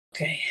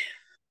Okay.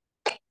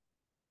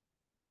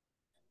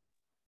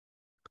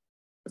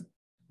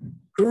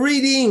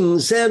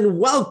 Greetings and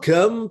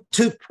welcome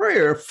to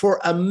Prayer for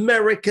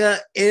America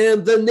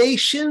and the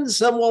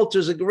Nations. I'm Walter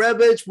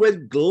Zygarewicz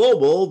with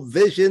Global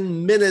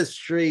Vision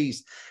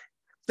Ministries.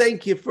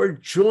 Thank you for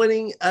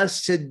joining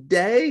us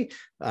today.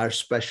 Our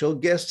special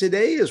guest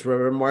today is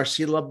Reverend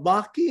Marcy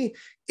Labocki,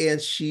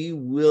 and she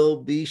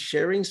will be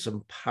sharing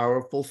some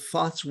powerful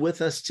thoughts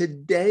with us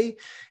today.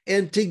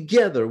 And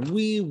together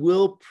we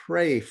will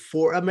pray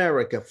for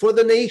America, for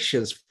the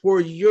nations, for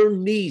your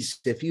needs.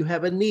 If you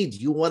have a need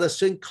you want us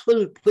to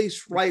include,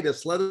 please write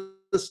us. Let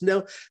us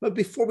know. But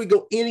before we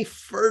go any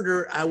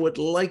further, I would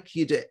like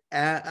you to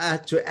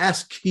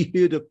ask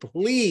you to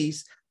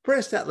please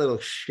press that little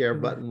share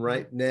button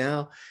right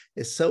now.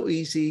 It's so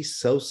easy,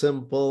 so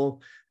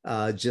simple.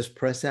 Just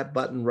press that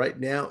button right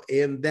now,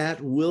 and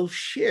that will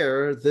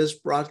share this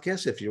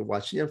broadcast, if you're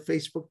watching on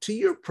Facebook, to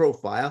your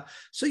profile,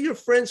 so your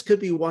friends could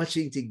be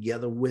watching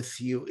together with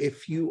you.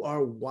 If you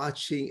are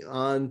watching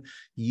on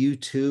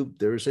YouTube,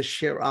 there's a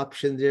share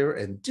option there,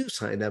 and do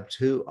sign up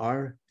to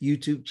our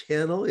YouTube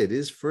channel. It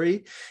is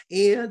free.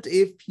 And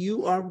if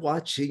you are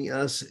watching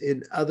us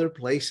in other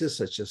places,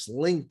 such as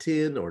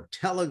LinkedIn or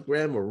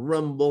Telegram or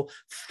Rumble,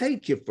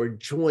 thank you for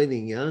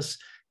joining us.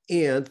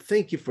 And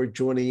thank you for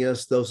joining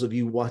us, those of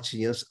you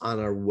watching us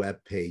on our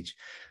webpage.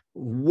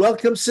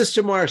 Welcome,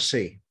 Sister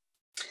Marcy.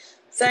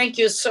 Thank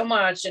you so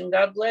much. And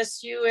God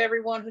bless you,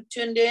 everyone who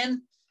tuned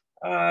in.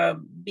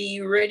 Be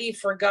ready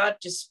for God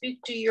to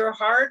speak to your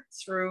heart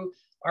through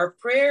our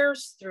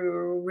prayers,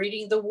 through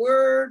reading the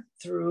word,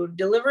 through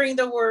delivering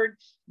the word.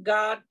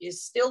 God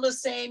is still the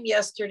same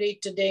yesterday,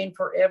 today, and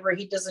forever.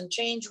 He doesn't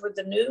change with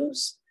the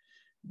news,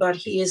 but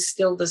he is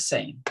still the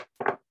same.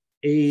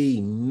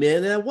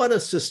 Amen. I want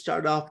us to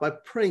start off by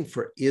praying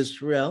for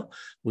Israel.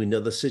 We know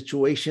the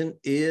situation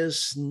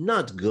is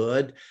not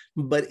good,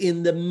 but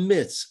in the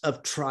midst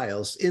of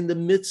trials, in the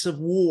midst of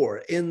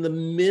war, in the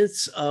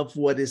midst of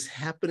what is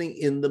happening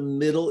in the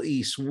Middle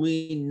East,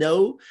 we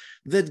know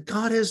that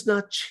God has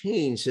not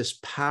changed. His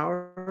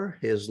power,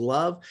 his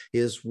love,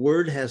 his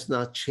word has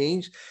not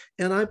changed.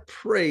 And I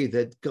pray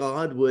that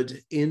God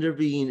would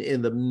intervene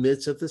in the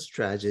midst of this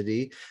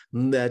tragedy,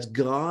 that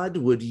God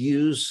would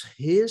use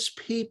his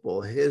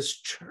people, his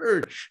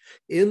church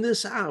in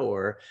this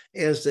hour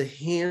as the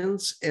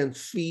hands and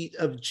feet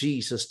of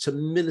Jesus to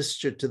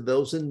minister to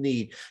those in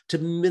need, to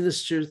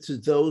minister to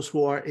those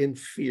who are in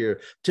fear,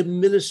 to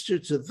minister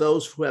to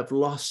those who have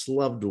lost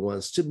loved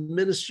ones, to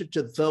minister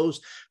to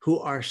those who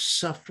are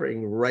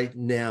suffering right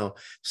now.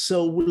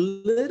 So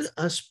let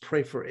us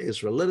pray for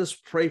Israel. Let us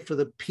pray for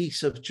the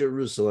peace of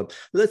Jerusalem.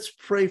 Let's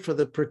pray for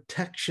the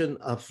protection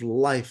of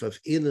life, of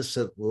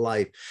innocent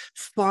life.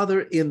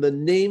 Father, in the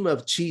name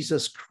of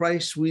Jesus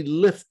Christ, we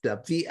lift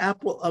up the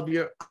apple of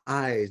your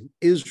eye,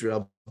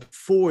 Israel,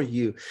 before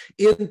you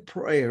in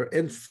prayer.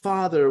 And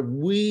Father,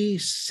 we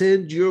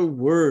send your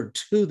word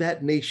to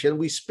that nation.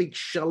 We speak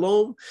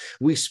shalom,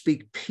 we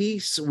speak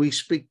peace, we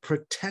speak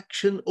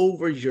protection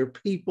over your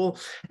people,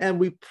 and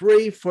we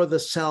pray for the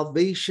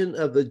salvation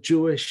of the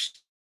Jewish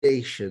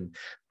nation.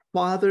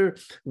 Father,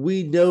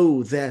 we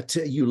know that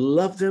you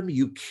love them,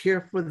 you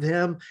care for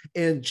them,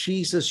 and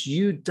Jesus,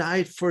 you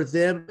died for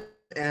them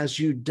as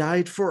you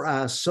died for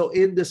us. So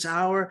in this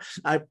hour,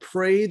 I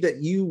pray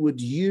that you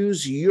would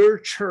use your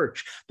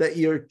church, that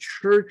your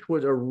church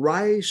would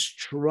arise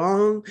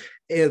strong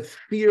and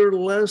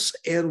fearless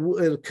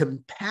and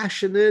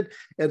compassionate.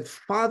 And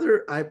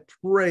Father, I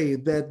pray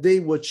that they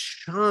would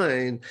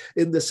shine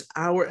in this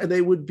hour and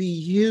they would be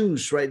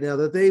used right now,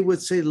 that they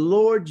would say,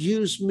 Lord,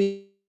 use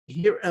me.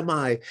 Here am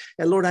I.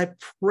 And Lord, I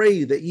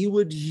pray that you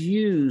would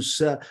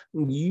use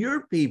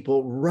your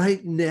people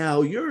right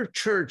now, your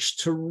church,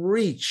 to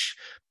reach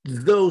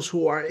those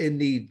who are in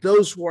need,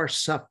 those who are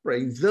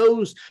suffering,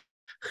 those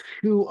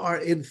who are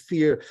in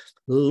fear.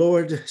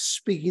 Lord,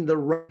 speaking the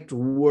right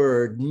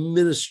word,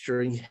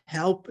 ministering,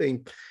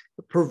 helping,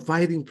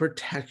 providing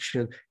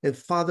protection. And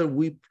Father,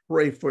 we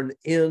pray for an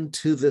end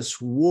to this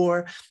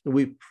war.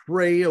 We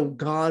pray, oh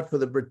God, for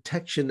the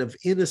protection of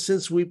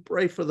innocents. We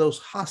pray for those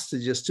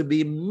hostages to be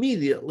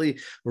immediately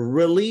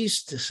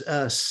released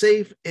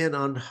safe and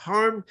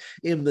unharmed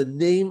in the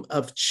name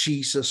of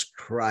Jesus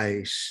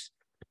Christ.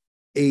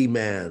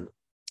 Amen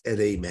and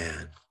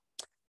amen.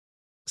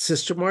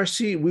 Sister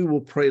Marcy, we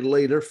will pray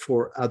later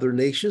for other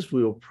nations.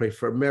 We will pray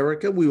for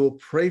America. We will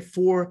pray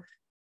for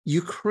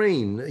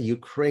Ukraine.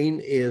 Ukraine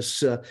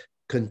is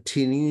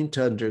continuing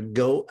to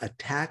undergo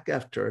attack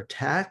after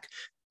attack.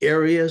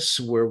 Areas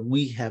where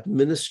we have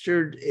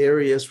ministered,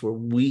 areas where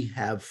we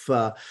have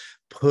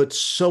put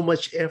so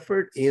much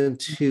effort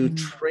into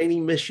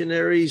training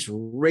missionaries,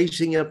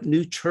 raising up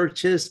new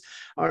churches,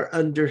 are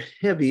under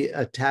heavy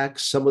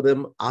attacks, some of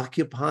them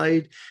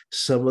occupied,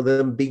 some of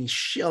them being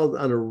shelled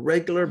on a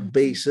regular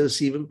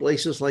basis, even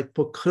places like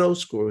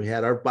Pokrovsk, where we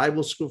had our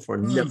Bible school for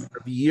a number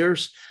of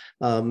years.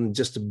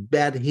 Just a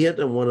bad hit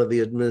on one of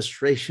the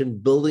administration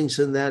buildings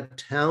in that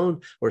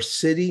town or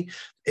city,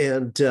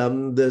 and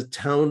the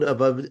town of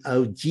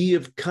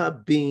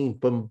Avdiivka being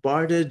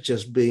bombarded,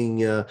 just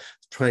being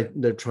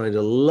they're trying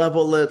to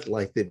level it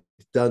like they've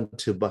done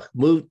to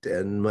Bakhmut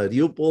and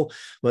Mariupol,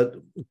 but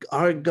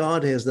our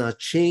God has not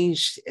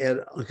changed,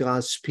 and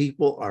God's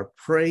people are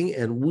praying,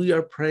 and we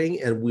are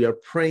praying, and we are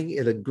praying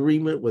in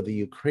agreement with the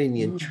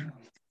Ukrainian church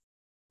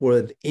for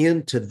an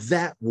end to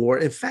that war.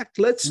 In fact,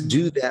 let's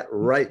do that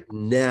right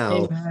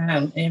now.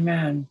 Amen.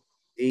 Amen.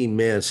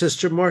 Amen.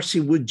 Sister Marcy,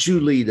 would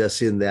you lead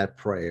us in that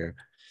prayer?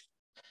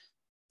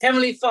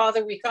 Heavenly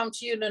Father, we come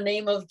to you in the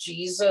name of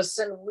Jesus,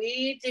 and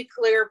we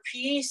declare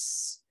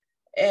peace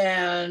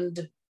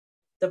and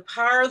the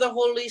power of the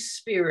Holy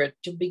Spirit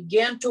to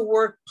begin to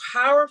work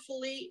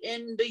powerfully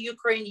in the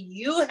Ukraine.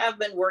 You have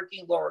been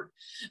working, Lord,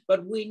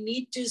 but we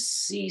need to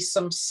see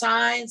some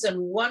signs and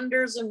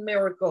wonders and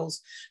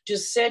miracles to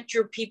set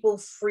your people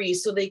free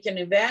so they can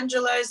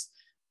evangelize.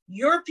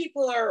 Your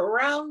people are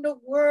around the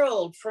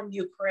world from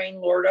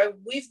Ukraine, Lord.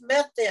 We've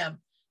met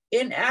them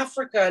in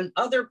Africa and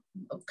other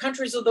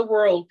countries of the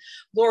world,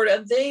 Lord,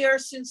 and they are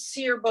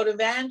sincere about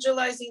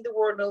evangelizing the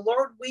world. And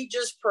Lord, we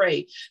just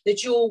pray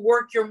that you will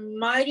work your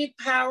mighty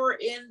power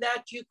in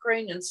that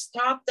Ukraine and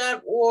stop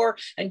that war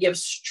and give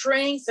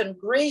strength and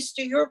grace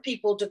to your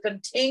people to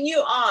continue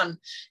on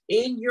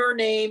in your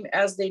name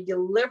as they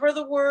deliver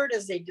the word,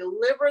 as they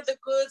deliver the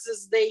goods,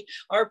 as they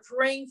are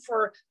praying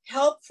for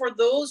help for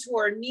those who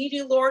are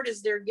needy, Lord,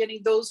 as they're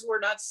getting those who are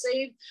not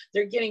saved,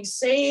 they're getting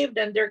saved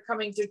and they're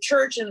coming to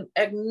church and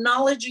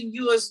acknowledging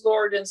you as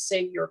Lord and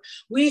Savior.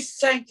 We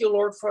thank you,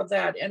 Lord, for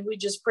that. And we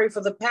just pray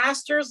for the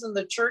pastors and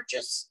the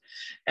churches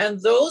and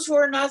those who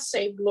are not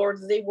saved,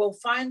 Lord, they will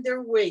find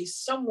their way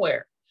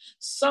somewhere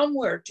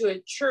to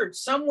a church,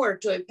 somewhere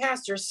to a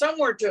pastor,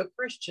 somewhere to a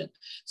Christian.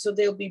 So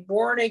they'll be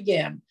born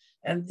again.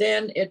 And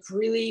then it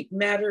really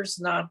matters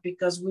not,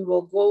 because we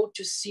will go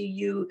to see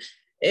you.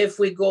 If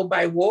we go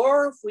by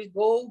war, if we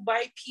go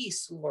by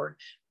peace, Lord,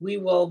 we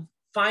will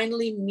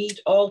finally meet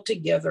all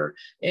together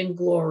in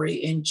glory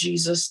in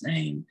Jesus'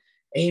 name.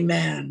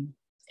 Amen.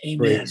 Amen.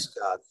 Praise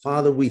God.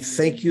 Father, we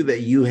thank you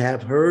that you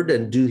have heard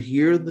and do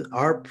hear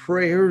our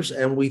prayers,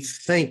 and we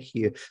thank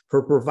you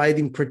for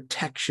providing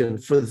protection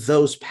for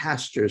those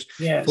pastors,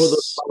 yes, for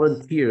those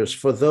volunteers,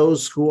 for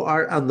those who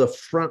are on the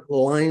front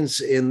lines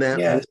in that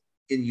yes,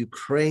 in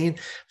Ukraine.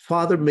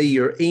 Father, may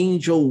your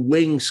angel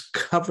wings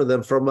cover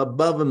them from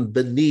above and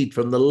beneath,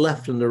 from the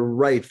left and the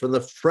right, from the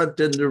front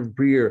and the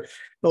rear.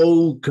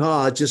 Oh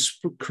God, just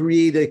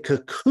create a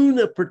cocoon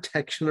of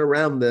protection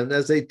around them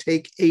as they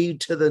take aid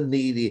to the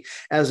needy,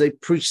 as they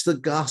preach the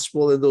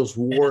gospel in those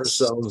war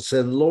zones.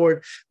 And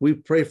Lord, we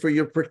pray for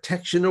your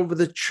protection over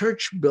the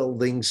church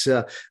buildings,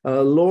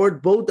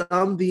 Lord, both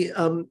on the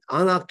on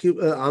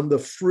the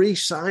free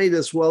side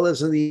as well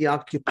as in the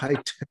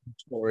occupied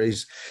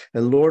territories.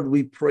 And Lord,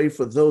 we pray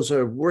for those who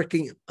are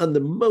working under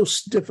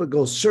most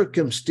difficult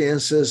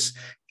circumstances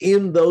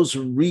in those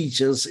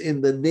regions. In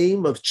the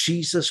name of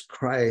Jesus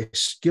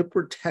Christ, give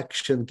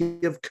protection,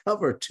 give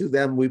cover to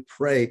them, we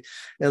pray.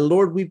 And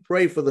Lord, we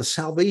pray for the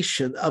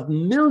salvation of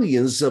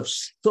millions of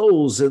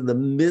souls in the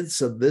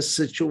midst of this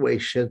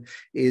situation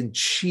in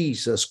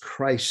Jesus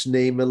Christ's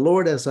name. And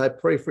Lord, as I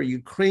pray for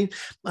Ukraine,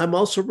 I'm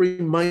also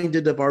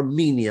reminded of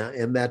Armenia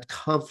and that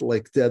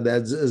conflict,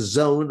 that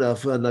zone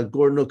of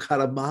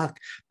Nagorno-Karabakh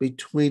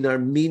between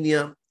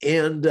Armenia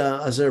and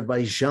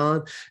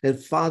Azerbaijan. And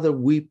Father,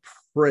 we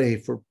pray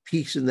for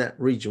peace in that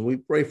region. We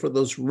pray for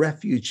those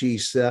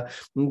refugees that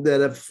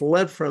have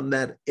fled from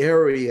that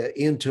area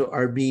into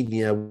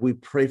Armenia. We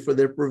pray for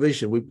their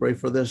provision. We pray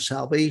for their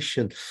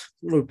salvation.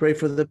 We pray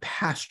for the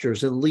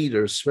pastors and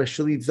leaders,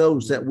 especially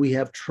those that we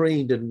have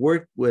trained and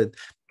worked with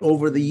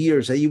over the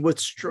years, that you would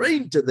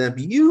strengthen them,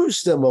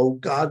 use them, oh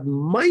God,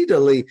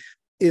 mightily.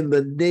 In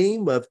the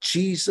name of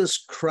Jesus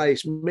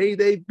Christ, may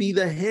they be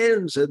the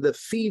hands and the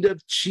feet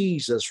of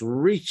Jesus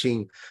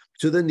reaching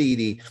to the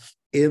needy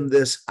in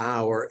this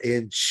hour,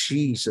 in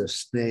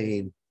Jesus'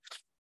 name.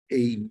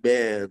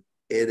 Amen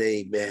and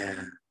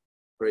amen.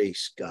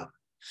 Praise God.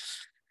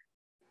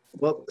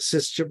 Well,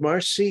 Sister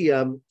Marcy,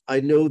 I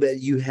know that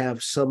you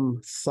have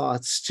some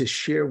thoughts to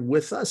share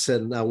with us,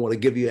 and I want to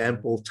give you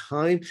ample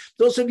time.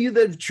 Those of you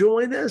that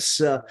join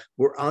us,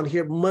 we're on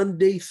here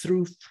Monday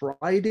through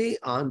Friday.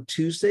 On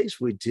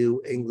Tuesdays, we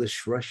do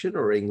English Russian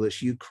or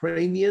English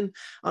Ukrainian.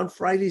 On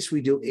Fridays,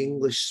 we do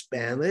English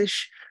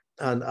Spanish.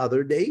 On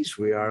other days,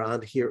 we are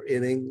on here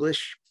in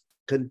English,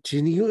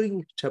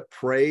 continuing to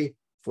pray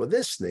for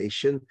this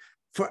nation,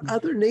 for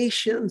other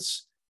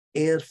nations,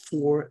 and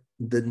for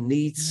the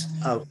needs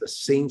of the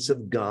saints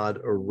of God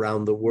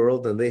around the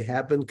world. And they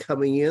have been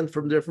coming in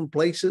from different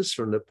places,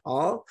 from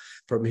Nepal,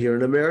 from here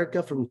in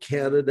America, from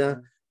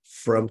Canada,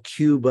 from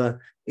Cuba,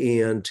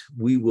 and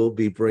we will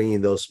be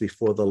bringing those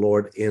before the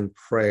Lord in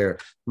prayer.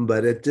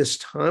 But at this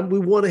time, we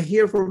want to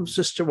hear from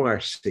Sister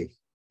Marcy.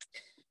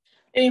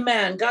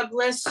 Amen. God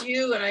bless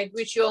you. And I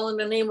greet you all in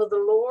the name of the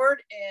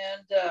Lord.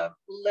 And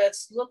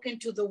let's look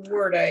into the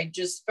word. I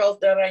just felt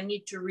that I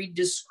need to read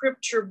the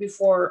scripture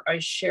before I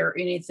share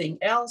anything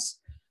else,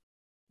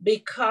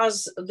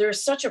 because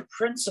there's such a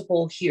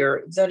principle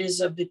here that is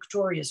a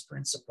victorious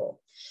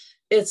principle.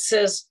 It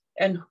says,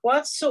 And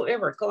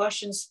whatsoever,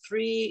 Colossians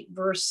 3,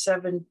 verse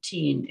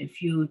 17,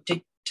 if you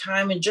take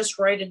time and just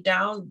write it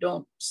down,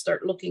 don't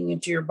start looking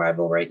into your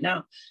Bible right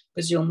now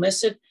because you'll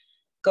miss it.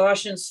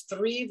 Colossians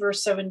 3,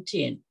 verse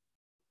 17.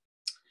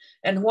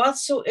 And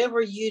whatsoever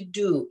you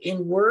do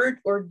in word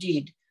or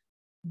deed,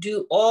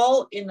 do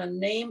all in the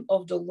name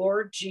of the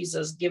Lord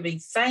Jesus, giving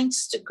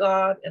thanks to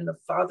God and the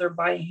Father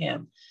by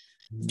him.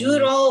 Do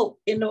it all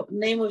in the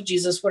name of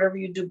Jesus, whatever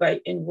you do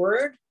in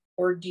word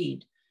or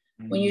deed.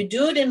 When you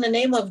do it in the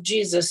name of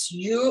Jesus,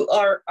 you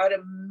are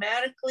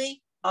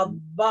automatically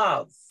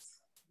above.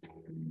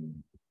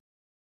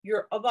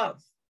 You're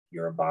above.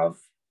 You're above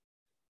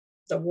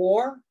the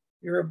war.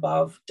 You're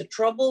above the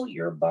trouble.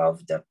 You're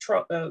above the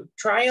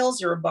trials.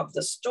 You're above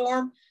the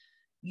storm.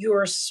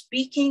 You're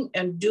speaking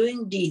and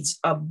doing deeds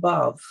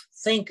above.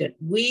 Think it.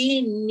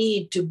 We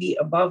need to be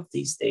above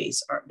these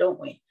days, don't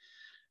we?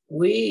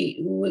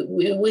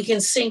 We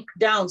can sink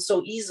down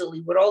so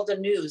easily with all the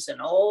news and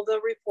all the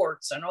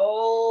reports and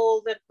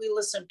all that we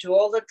listen to,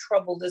 all the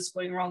trouble that's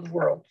going around the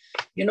world.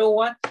 You know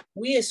what?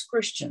 We as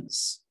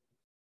Christians,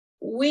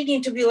 we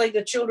need to be like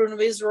the children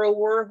of Israel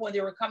were when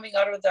they were coming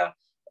out of the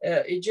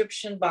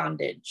Egyptian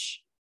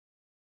bondage.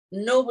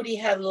 Nobody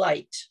had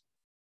light,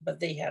 but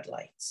they had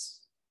lights.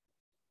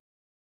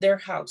 Their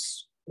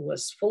house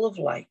was full of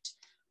light.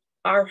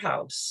 Our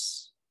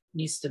house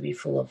needs to be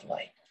full of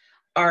light.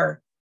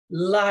 Our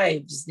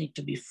lives need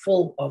to be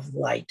full of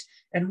light.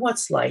 And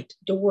what's light?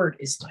 The word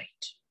is light.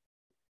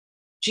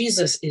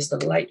 Jesus is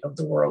the light of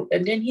the world.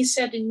 And then he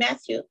said in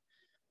Matthew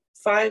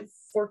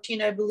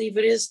 5:14, I believe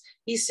it is,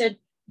 he said,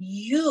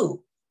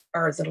 you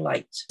are the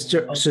light.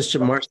 Sister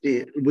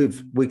Marcy,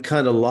 we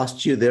kind of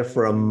lost you there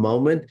for a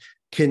moment.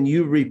 Can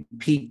you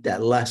repeat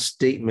that last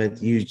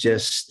statement you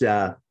just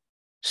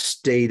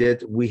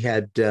stated? We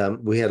had a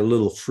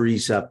little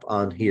freeze up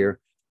on here.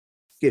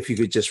 If you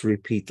could just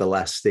repeat the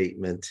last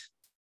statement.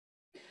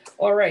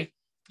 All right.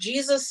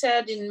 Jesus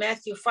said in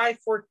Matthew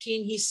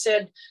 5:14, he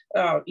said,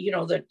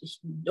 that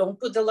don't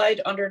put the light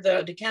under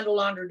the candle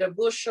under the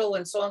bushel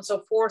and so on and so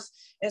forth.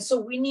 And so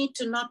we need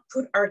to not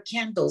put our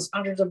candles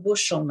under the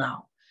bushel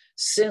now,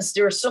 since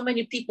there are so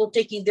many people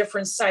taking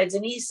different sides.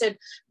 And he said,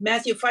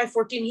 Matthew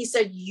 5:14, he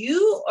said,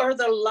 you are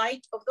the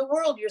light of the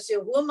world. You say,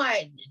 who am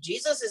I?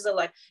 Jesus is the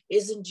light.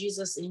 Isn't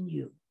Jesus in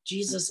you?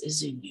 Jesus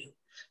is in you.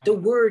 The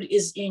word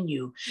is in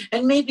you.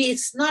 And maybe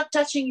it's not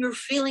touching your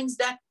feelings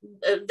that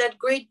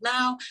great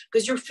now,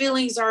 because your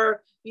feelings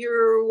are,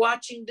 you're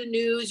watching the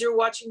news, you're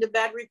watching the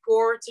bad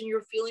reports, and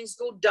your feelings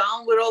go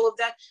down with all of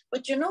that.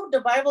 But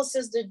the Bible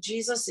says that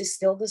Jesus is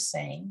still the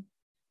same.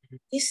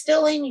 He's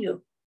still in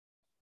you.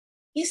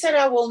 He said,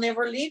 I will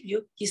never leave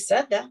you. He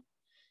said that.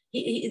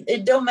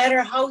 It don't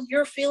matter how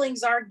your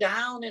feelings are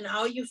down and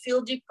how you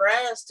feel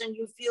depressed and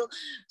you feel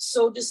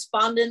so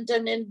despondent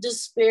and in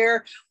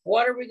despair.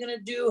 What are we going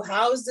to do?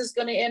 How is this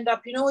going to end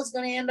up? You know what's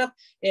going to end up?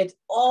 It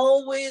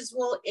always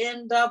will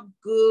end up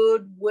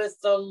good with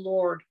the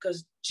Lord,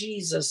 because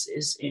Jesus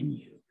is in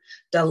you.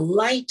 The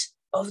light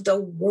of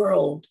the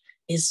world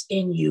is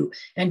in you.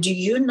 And do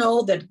you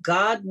know that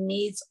God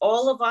needs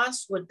all of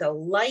us with the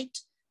light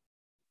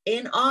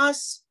in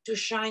us to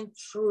shine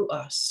through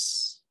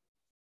us?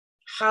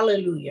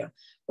 Hallelujah.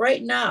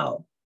 Right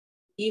now,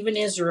 even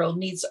Israel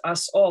needs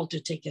us all to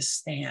take a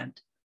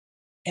stand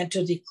and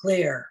to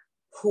declare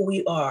who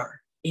we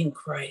are in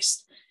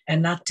Christ,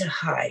 and not to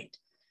hide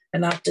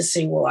and not to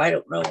say, well, I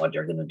don't know what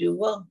they're going to do.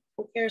 Well,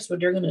 who cares what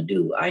they're going to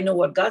do? I know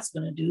what God's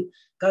going to do.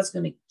 God's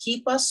going to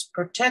keep us,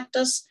 protect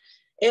us.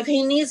 If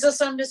he needs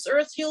us on this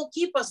earth, he'll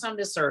keep us on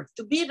this earth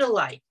to be the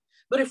light.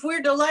 But if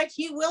we're the light,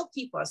 he will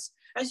keep us.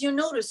 As you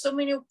notice, so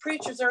many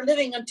preachers are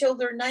living until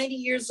they're 90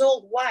 years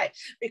old. Why?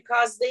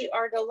 Because they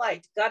are the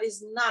light. God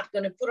is not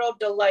going to put out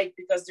the light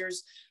because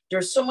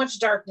there's so much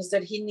darkness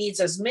that he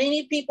needs as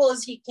many people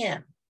as he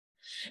can.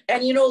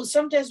 And,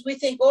 sometimes we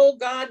think, oh,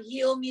 God,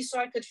 heal me so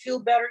I could feel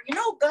better.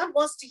 God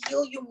wants to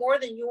heal you more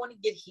than you want to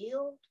get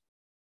healed.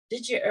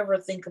 Did you ever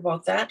think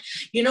about that?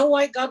 You know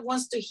why God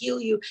wants to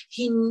heal you?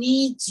 He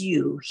needs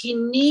you. He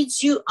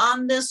needs you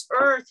on this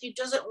earth. He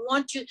doesn't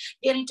want you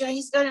getting to,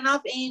 he's got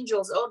enough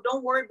angels. Oh,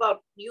 don't worry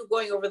about you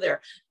going over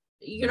there.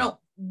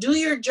 Do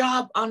your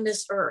job on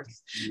this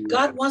earth.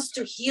 God wants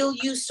to heal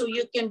you so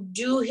you can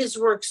do his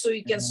work, so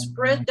you can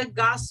spread the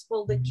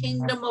gospel, the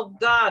kingdom of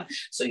God,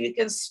 so you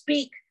can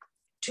speak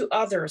to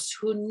others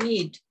who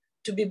need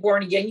to be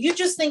born again. You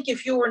just think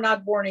if you were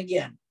not born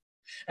again,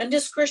 and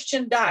this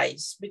Christian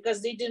dies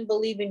because they didn't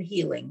believe in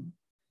healing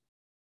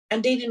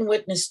and they didn't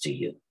witness to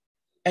you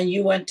and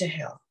you went to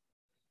hell.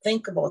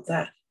 Think about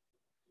that.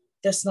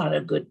 That's not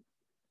a good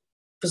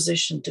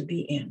position to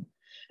be in.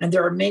 And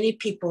there are many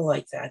people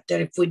like that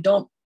if we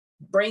don't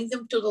bring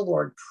them to the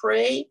Lord,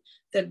 pray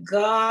that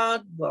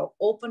God will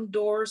open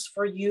doors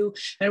for you.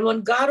 And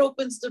when God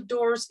opens the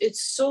doors,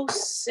 it's so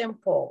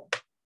simple.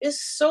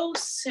 It's so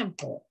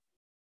simple.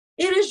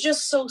 It is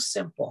just so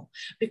simple,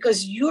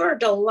 because you're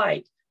the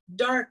light.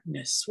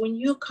 Darkness, when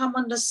you come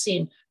on the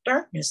scene,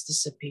 darkness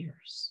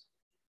disappears.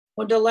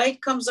 When the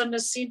light comes on the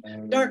scene,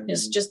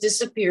 darkness just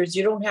disappears.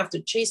 You don't have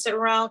to chase it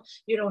around.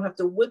 You don't have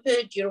to whip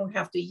it. You don't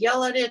have to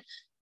yell at it.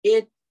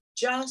 It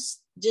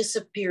just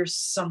disappears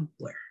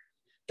somewhere.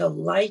 The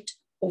light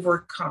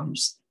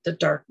overcomes the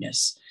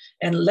darkness.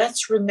 And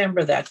let's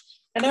remember that.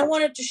 And I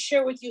wanted to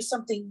share with you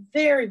something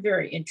very,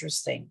 very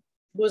interesting.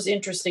 It was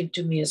interesting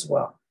to me as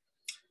well.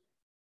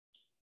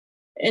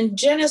 In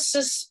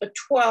Genesis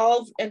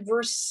 12 and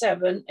verse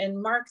 7,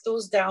 and mark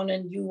those down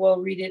and you will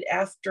read it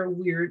after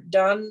we're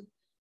done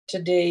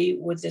today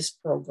with this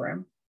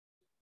program.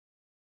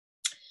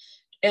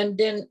 And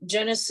then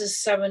Genesis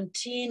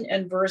 17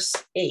 and verse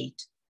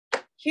 8.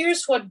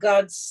 Here's what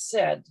God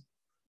said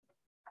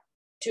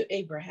to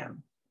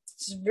Abraham.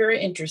 It's very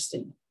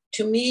interesting.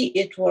 To me,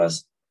 it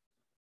was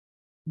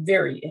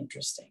very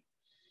interesting.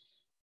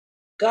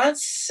 God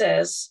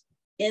says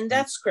in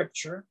that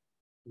scripture,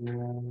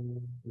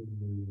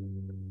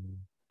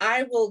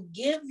 I will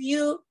give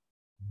you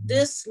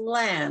this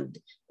land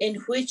in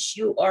which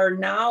you are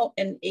now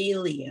an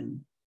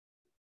alien.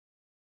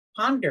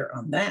 Ponder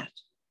on that.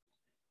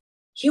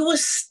 He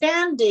was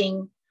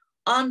standing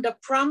on the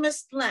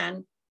promised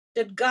land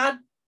that God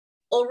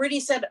already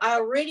said, I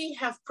already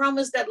have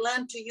promised that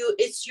land to you.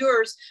 It's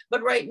yours.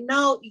 But right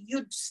now,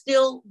 you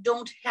still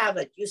don't have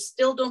it. You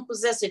still don't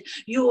possess it.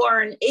 You are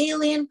an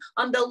alien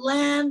on the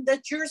land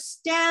that you're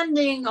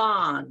standing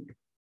on.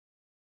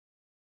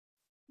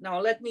 Now,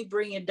 let me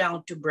bring it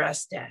down to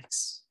brass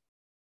tacks.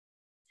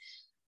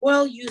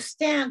 Well, you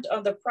stand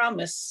on the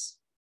promise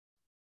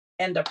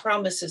and the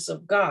promises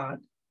of God.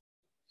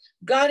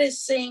 God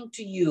is saying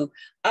to you,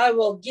 I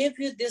will give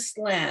you this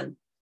land,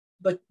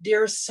 but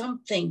there's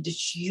something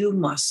that you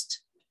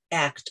must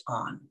act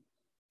on.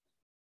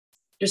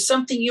 There's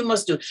something you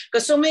must do.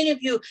 Because so many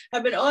of you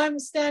have been, I'm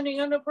standing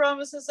on the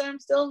promises, I'm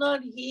still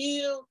not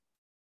healed.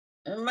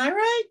 Am I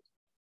right?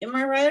 Am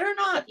I right or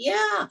not?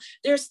 Yeah,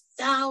 there's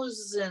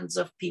thousands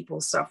of people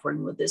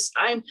suffering with this.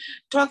 I'm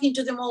talking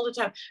to them all the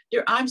time.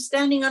 I'm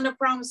standing on the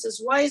promises.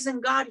 Why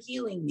isn't God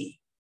healing me?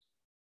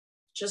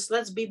 Just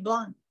let's be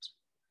blunt.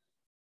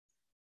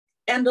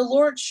 And the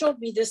Lord showed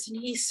me this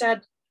and he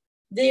said,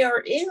 they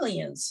are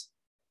aliens.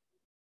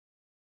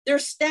 They're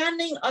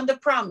standing on the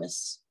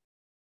promise,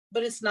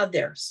 but it's not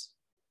theirs.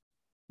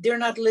 They're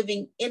not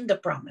living in the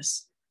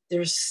promise.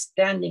 They're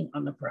standing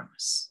on the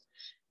promise.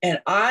 And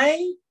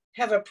I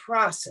have a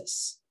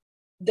process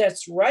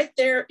that's right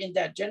there in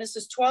that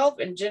Genesis 12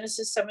 and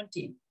Genesis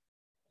 17.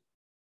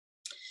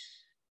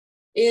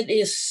 It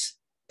is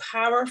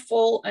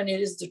powerful and it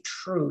is the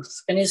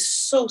truth and it's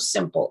so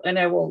simple. And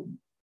I will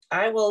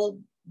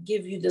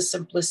give you the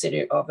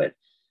simplicity of it.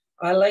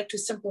 I like to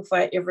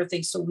simplify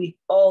everything so we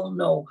all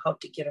know how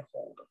to get a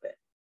hold of it.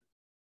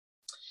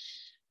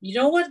 You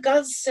know what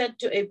God said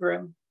to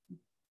Abram?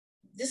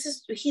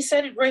 He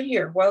said it right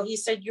here while he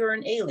said, you're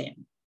an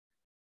alien.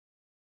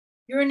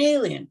 You're an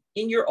alien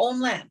in your own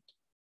land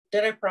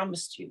that I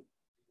promised you.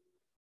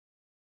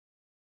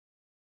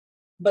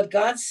 But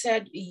God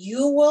said,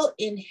 you will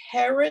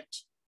inherit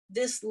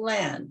this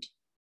land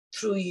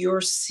through your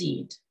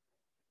seed.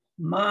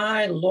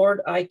 My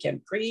Lord, I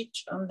can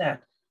preach on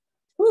that.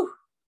 Whew,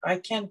 I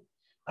can't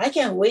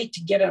wait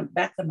to get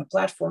back on the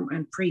platform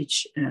and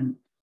preach and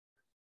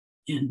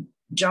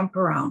jump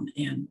around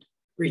and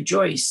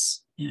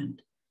rejoice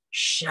and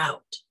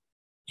shout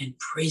and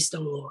praise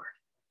the Lord.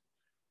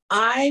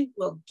 I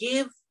will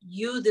give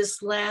you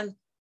this land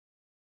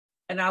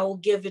and I will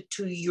give it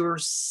to your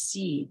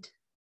seed.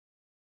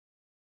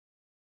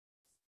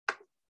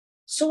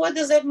 So what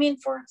does that mean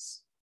for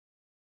us?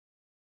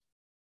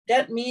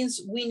 That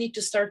means we need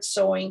to start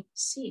sowing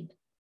seed.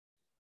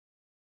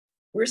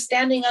 We're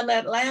standing on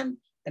that land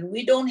and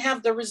we don't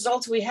have the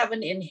results. We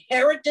haven't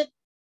inherited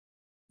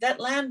that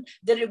land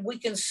that if we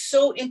can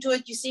sow into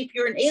it. You see, if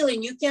you're an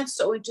alien, you can't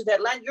sow into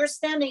that land. You're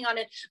standing on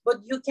it, but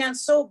you can't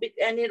sow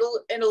and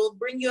it'll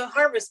bring you a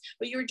harvest,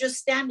 but you're just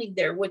standing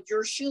there with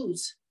your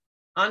shoes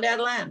on that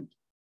land.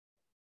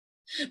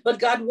 But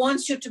God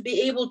wants you to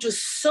be able to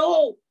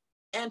sow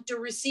and to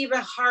receive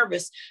a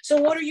harvest. So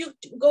what are you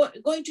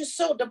going to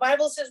sow? The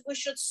Bible says we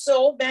should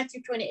sow,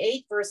 Matthew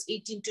 28, verse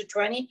 18 to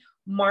 20.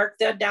 Mark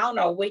that down.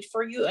 I'll wait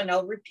for you and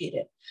I'll repeat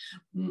it.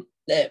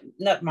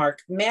 Not Mark,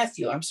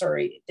 Matthew. I'm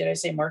sorry. Did I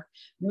say Mark?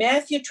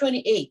 Matthew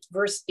 28,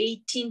 verse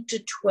 18 to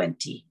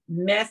 20.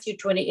 Matthew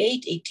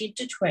 28, 18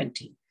 to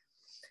 20.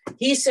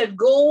 He said,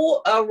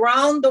 go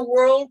around the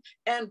world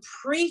and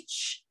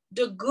preach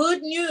the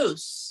good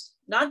news,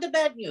 not the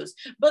bad news,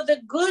 but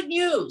the good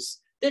news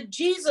that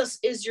Jesus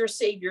is your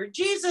Savior.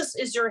 Jesus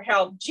is your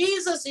help.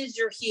 Jesus is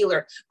your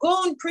healer.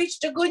 Go and preach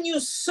the good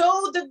news.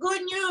 Sow the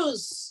good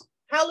news.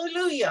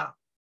 Hallelujah.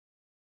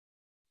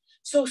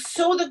 So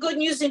sow the good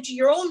news into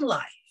your own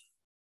life.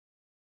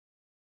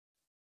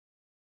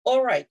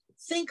 All right,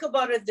 think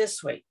about it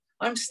this way.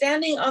 I'm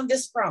standing on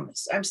this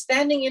promise. I'm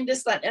standing in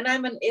this land and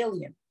I'm an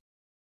alien.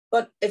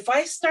 But if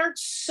I start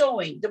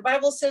sowing, the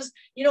Bible says,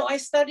 you know, I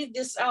studied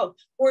this out.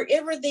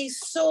 Wherever they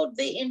sowed,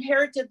 they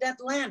inherited that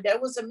land.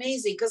 That was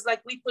amazing, because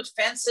like we put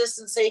fences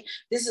and say,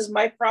 this is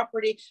my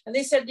property. And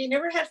they said they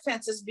never had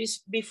fences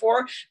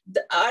before.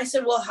 I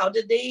said, well, how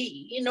did they,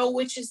 you know,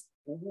 which is,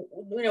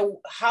 you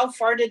know, how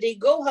far did they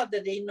go? How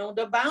did they know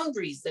the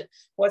boundaries, that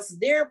what's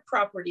their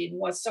property and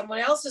what's someone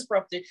else's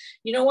property?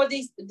 You know what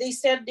they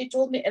said, they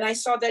told me, and I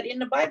saw that in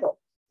the Bible.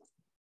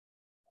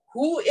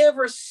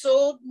 Whoever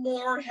sowed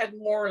more had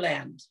more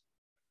land.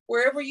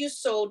 Wherever you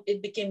sowed,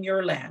 it became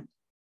your land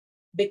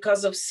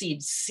because of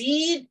seed.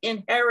 Seed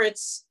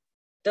inherits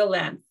the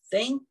land.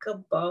 Think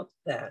about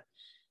that.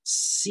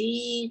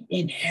 Seed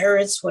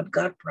inherits what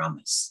God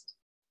promised.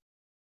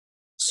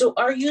 So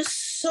are you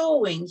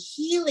sowing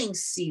healing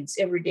seeds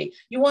every day?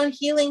 You want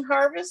healing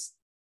harvest?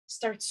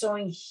 Start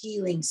sowing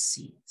healing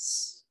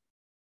seeds.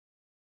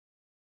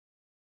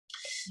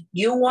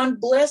 You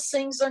want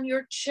blessings on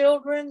your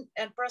children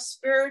and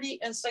prosperity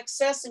and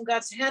success and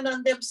God's hand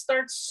on them.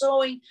 Start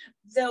sowing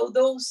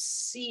those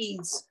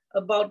seeds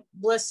about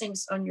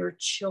blessings on your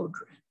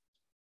children.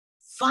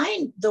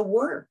 Find the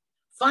word.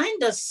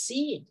 Find a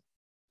seed.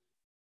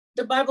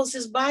 The Bible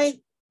says, buy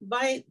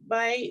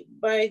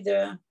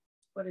the,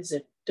 what is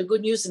it? The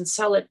good news and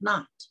sell it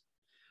not.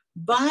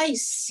 Buy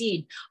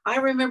seed. I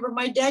remember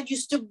my dad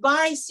used to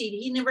buy seed.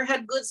 He never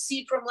had good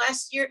seed from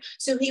last year,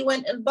 so he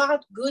went and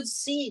bought good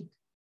seed.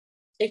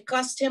 It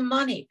cost him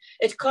money.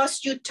 It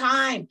cost you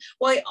time.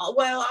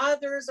 While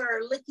others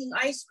are licking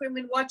ice cream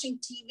and watching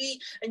TV,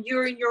 and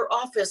you're in your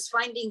office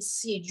finding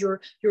seed,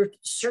 you're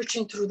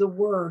searching through the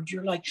word.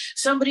 You're like,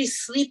 somebody's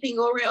sleeping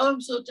over. Oh,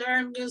 I'm so tired,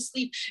 I'm going to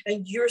sleep.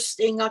 And you're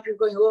staying up. You're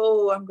going,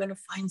 oh, I'm going to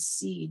find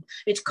seed.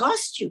 It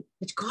cost you.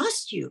 It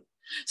cost you.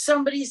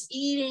 Somebody's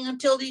eating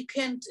until they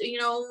can't, you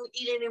know,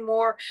 eat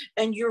anymore,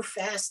 and you're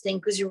fasting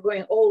because you're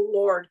going, oh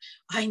Lord,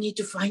 I need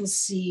to find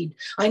seed.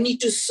 I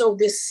need to sow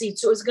this seed.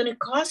 So it's going to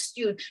cost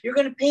you. You're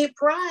going to pay a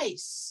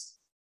price.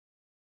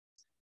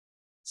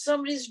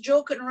 Somebody's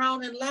joking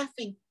around and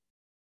laughing,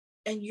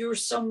 and you're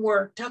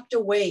somewhere tucked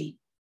away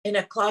in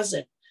a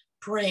closet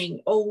praying,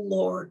 oh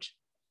Lord,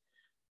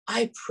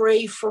 I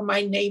pray for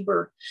my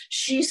neighbor.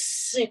 She's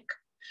sick.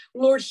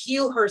 Lord,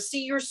 heal her.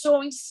 See, you're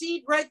sowing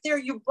seed right there.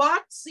 You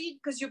bought seed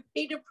because you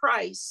paid a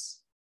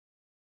price.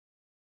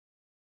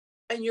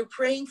 And you're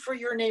praying for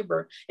your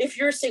neighbor. If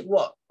you're sick,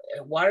 well,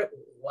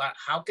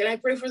 how can I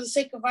pray for the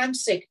sick if I'm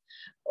sick?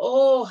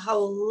 Oh,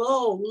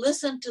 hello.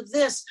 Listen to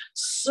this.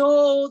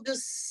 Sow the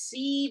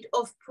seed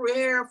of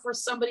prayer for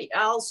somebody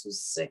else who's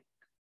sick.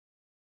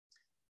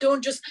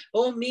 Don't just,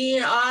 oh,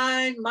 me,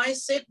 my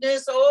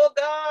sickness. Oh,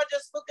 God,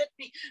 just look at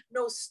me.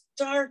 No,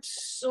 start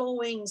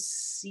sowing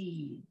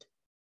seed.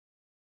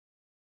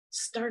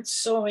 Start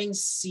sowing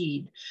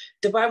seed.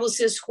 The Bible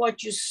says,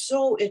 what you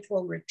sow, it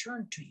will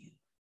return to you.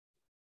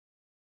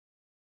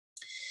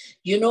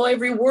 You know,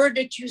 every word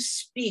that you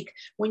speak,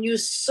 when you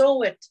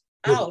sow it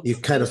out, you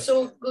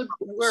sow a good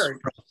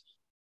word.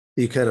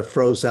 You kind of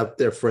froze up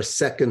there for a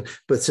second.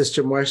 But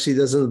Sister Marcy,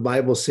 doesn't the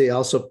Bible say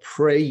also,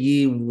 pray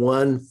ye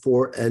one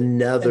for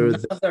another.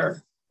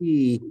 That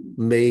he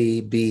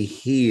may be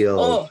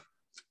healed?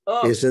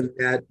 Isn't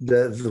that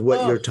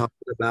what you're talking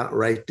about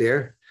right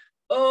there?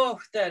 Oh,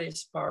 that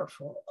is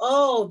powerful.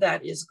 Oh,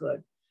 that is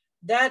good.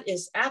 That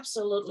is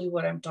absolutely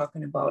what I'm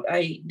talking about.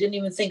 I didn't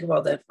even think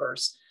about that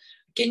verse.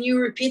 Can you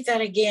repeat that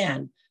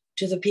again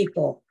to the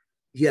people?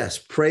 Yes.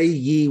 Pray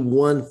ye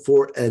one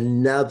for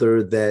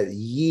another that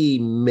ye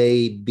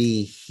may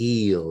be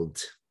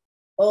healed.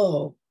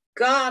 Oh,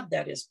 God,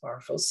 that is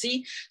powerful.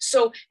 See,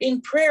 so in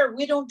prayer,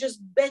 we don't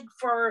just beg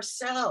for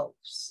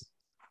ourselves.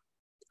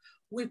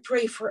 We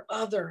pray for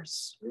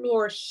others.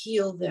 Lord,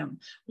 heal them.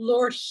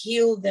 Lord,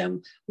 heal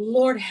them.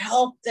 Lord,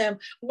 help them.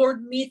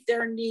 Lord, meet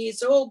their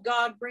needs. Oh,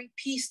 God, bring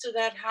peace to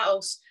that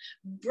house.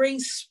 Bring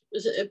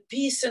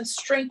peace and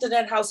strength to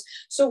that house.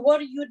 So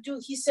what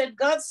do? He said,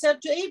 God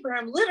said to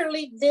Abraham,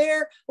 literally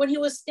there, when he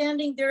was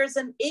standing there as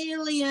an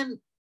alien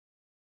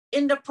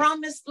in the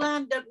promised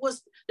land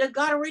that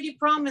God already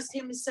promised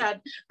him. He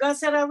said, God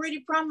said, I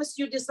already promised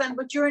you this land,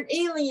 but you're an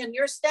alien.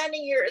 You're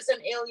standing here as an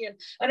alien.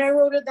 And I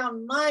wrote it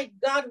down. My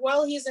God,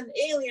 while he's an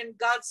alien,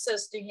 God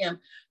says to him,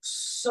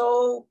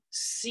 sow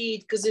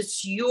seed, because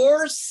it's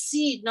your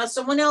seed, not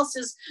someone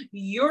else's.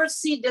 Your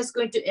seed that's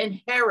going to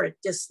inherit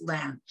this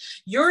land.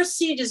 Your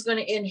seed is going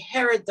to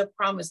inherit the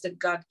promise that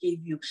God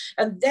gave you.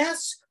 And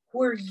that's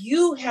where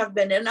you have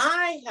been, and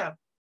I have.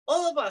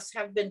 All of us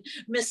have been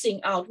missing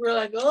out. We're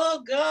like,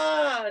 oh,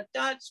 God,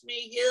 touch me,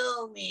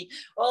 heal me,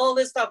 all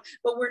this stuff.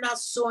 But we're not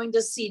sowing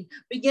the seed.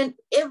 Begin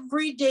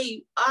every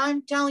day.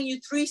 I'm telling you,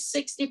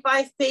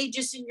 365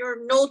 pages in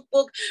your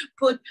notebook.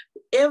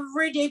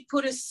 Every day,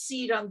 put a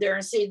seed on there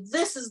and say,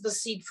 this is the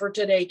seed for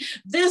today.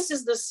 This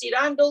is the seed.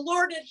 I'm the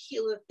Lord that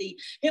healeth thee.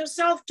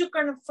 Himself took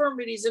our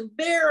infirmities and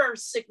bare our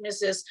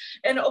sicknesses.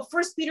 And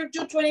 1 Peter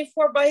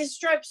 2:24, by his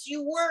stripes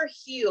you were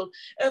healed.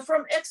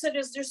 From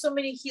Exodus, there's so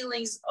many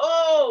healings.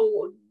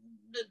 Oh,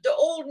 the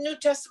Old New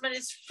Testament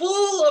is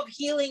full of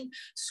healing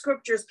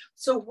scriptures.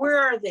 So where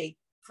are they?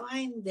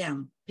 Find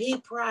them. Pay a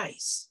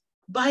price.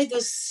 Buy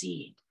the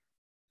seed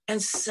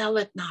and sell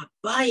it not.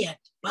 Buy it,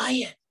 buy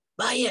it,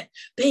 buy it.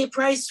 Pay a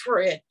price for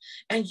it.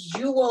 And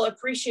you will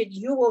appreciate,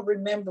 you will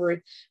remember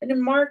it. And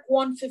in Mark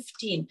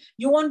 1:15,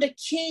 you want the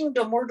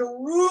kingdom or the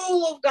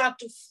rule of God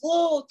to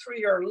flow through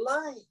your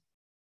life.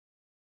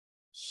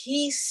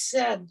 He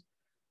said,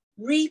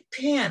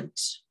 repent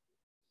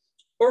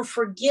or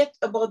forget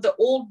about the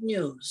old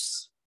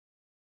news.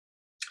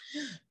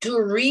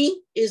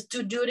 To is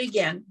to do it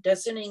again.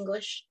 That's in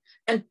English.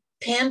 And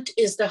pent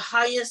is the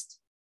highest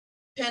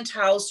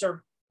penthouse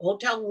or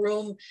hotel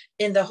room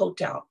in the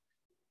hotel.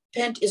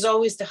 Pent is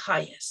always the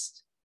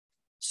highest.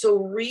 So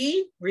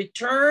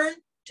return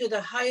to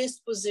the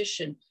highest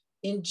position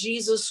in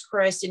Jesus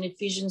Christ. In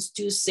Ephesians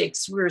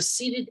 2:6, we're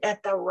seated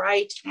at the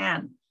right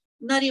hand,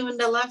 not even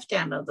the left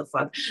hand of the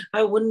Father.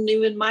 I wouldn't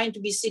even mind to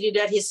be seated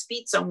at his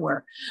feet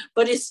somewhere,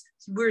 but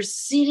we're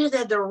seated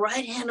at the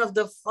right hand of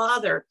the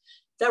Father.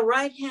 The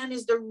right hand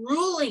is the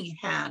ruling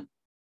hand.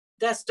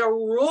 That's the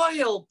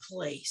royal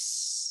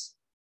place.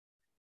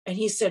 And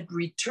he said,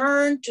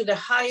 return to the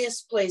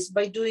highest place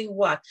by doing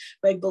what?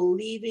 By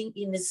believing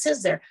in, it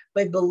says there,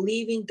 by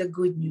believing the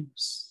good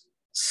news.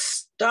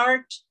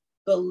 Start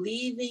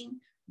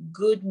believing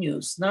good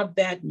news, not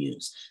bad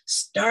news.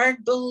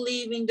 Start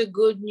believing the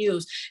good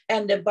news.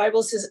 And the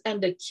Bible says,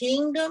 and the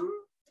kingdom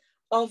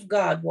of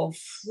God will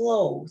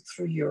flow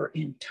through your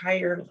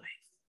entire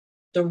life.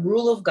 The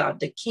rule of God,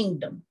 the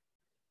kingdom.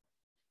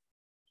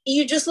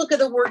 You just look at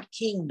the word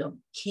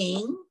kingdom.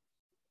 King,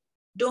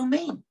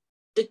 domain.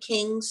 The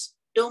king's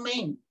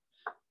domain.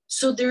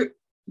 So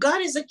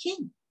God is a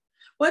king.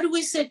 Why do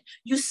we say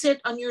you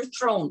sit on your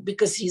throne?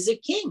 Because he's a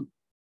king.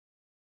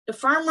 The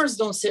farmers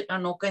don't sit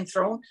on no kind of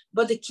throne,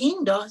 but the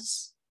king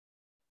does.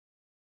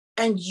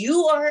 And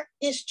you are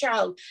his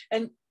child.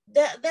 And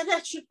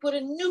that should put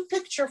a new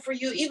picture for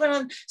you, even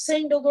on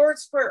saying the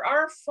Lord's Prayer.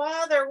 Our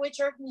Father, which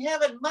art in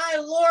heaven, my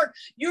Lord,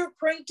 you're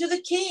praying to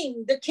the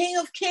King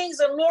of Kings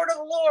and Lord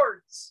of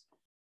Lords.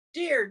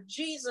 Dear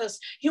Jesus,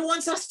 he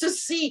wants us to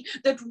see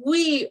that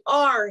we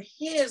are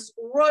his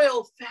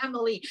royal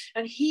family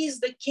and he's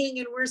the king.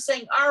 And we're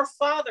saying, our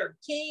Father,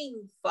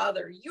 King,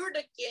 Father, you're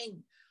the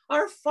king.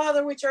 Our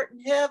Father, which art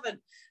in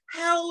heaven,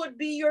 hallowed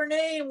be your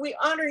name. We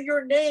honor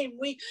your name.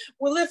 We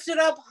lift it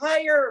up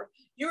higher.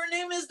 Your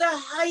name is the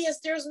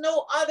highest. There's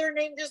no other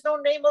name. There's no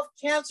name of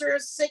cancer or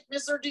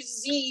sickness or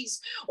disease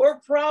or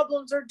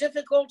problems or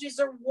difficulties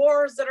or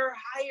wars that are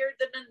higher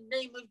than the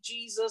name of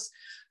Jesus.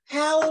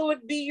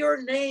 Hallowed be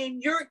your name.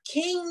 Your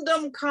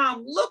kingdom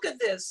come. Look at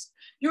this.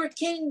 Your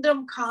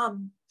kingdom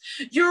come.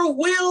 Your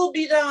will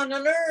be done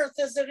on earth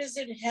as it is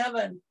in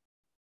heaven.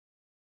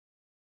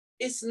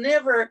 It's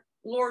never,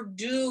 Lord,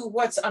 do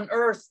what's on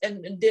earth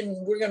and then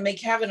we're going to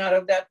make heaven out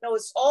of that. No,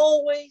 it's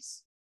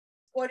always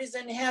what is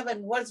in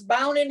heaven, what's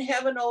bound in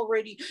heaven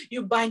already,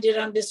 you bind it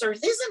on this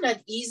earth. Isn't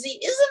that easy?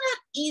 Isn't that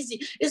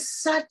easy?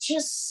 It's such a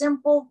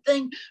simple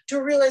thing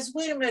to realize,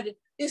 wait a minute,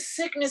 is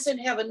sickness in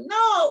heaven?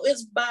 No,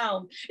 it's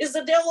bound. Is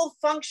the devil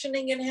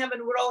functioning in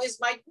heaven with all his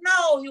might?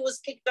 No, he was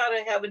kicked out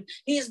of heaven.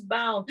 He's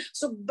bound.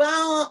 So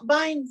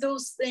bind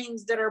those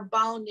things that are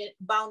bound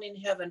in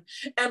heaven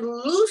and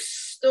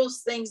loose those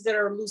things that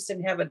are loose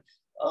in heaven.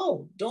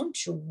 Oh,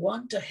 don't you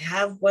want to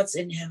have what's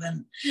in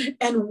heaven?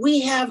 And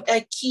we have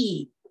a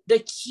key. The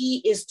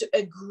key is to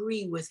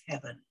agree with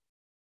heaven.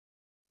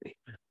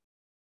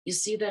 You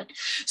see that?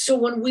 So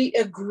when we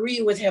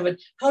agree with heaven,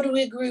 how do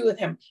we agree with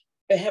him?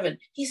 Heaven.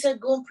 He said,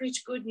 go and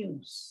preach good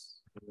news.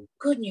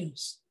 Good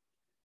news.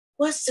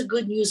 What's the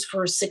good news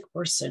for a sick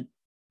person?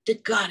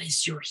 That God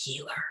is your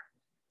healer.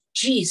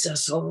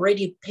 Jesus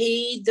already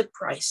paid the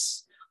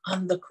price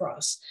on the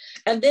cross.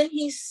 And then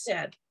he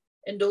said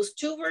in those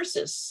two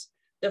verses,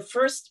 the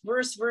first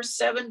verse, verse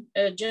 7,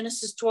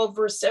 Genesis 12,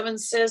 verse 7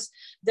 says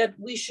that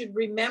we should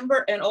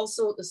remember, and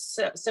also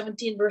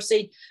 17, verse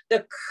 8,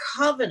 the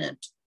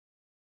covenant.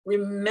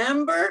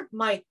 Remember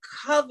my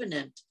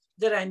covenant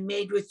that I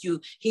made with you.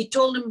 He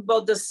told him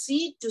about the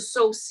seed, to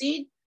sow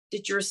seed,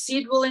 that your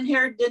seed will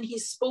inherit. Then he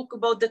spoke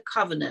about the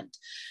covenant.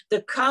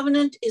 The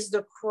covenant is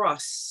the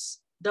cross,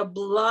 the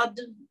blood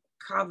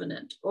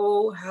covenant.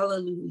 Oh,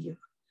 hallelujah.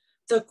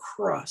 The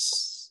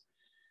cross.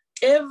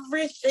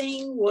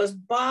 Everything was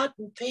bought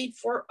and paid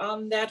for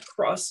on that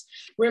cross.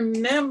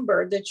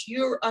 Remember that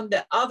you're on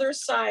the other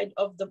side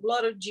of the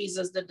blood of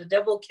Jesus, that the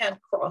devil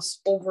can't cross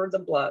over the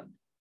blood.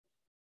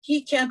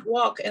 He can't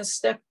walk and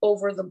step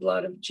over the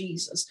blood of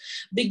Jesus.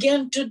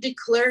 Begin to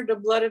declare the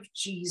blood of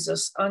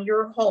Jesus on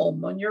your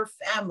home, on your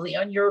family,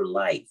 on your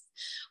life,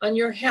 on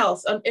your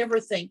health, on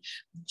everything.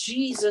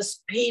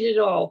 Jesus paid it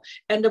all.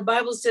 And the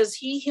Bible says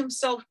he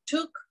himself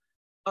took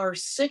our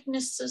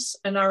sicknesses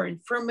and our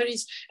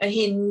infirmities, and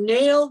he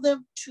nailed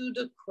them to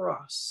the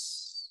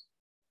cross.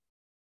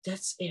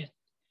 That's it.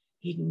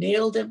 He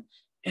nailed them.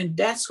 And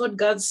that's what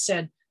God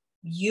said.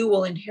 You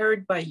will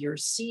inherit by your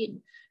seed,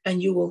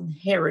 and you will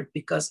inherit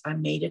because I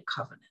made a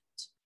covenant,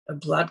 a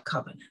blood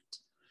covenant.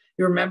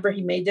 You remember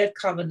he made that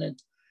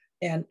covenant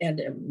And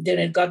then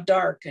it got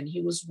dark, and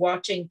he was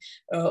watching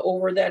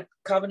over that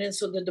covenant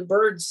so that the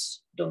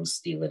birds don't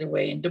steal it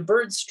away. And the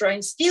birds try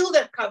and steal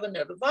that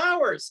covenant of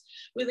ours.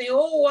 We think,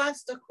 oh,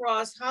 what's the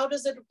cross? How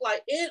does it apply?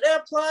 It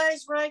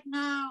applies right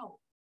now.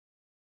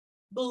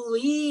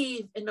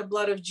 Believe in the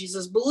blood of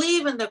Jesus.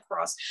 Believe in the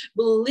cross.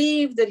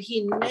 Believe that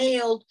he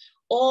nailed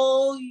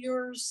all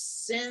your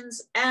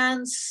sins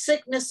and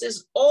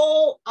sicknesses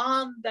all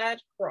on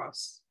that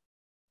cross.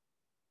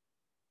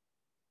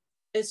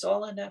 It's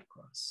all on that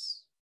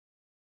cross.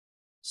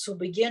 So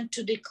begin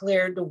to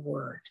declare the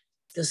word,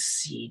 the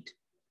seed.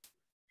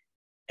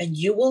 And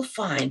you will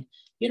find,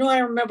 I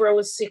remember I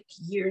was sick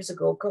years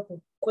ago,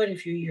 quite a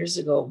few years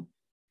ago,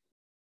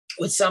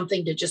 with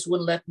something that just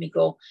wouldn't let me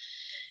go.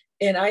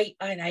 And I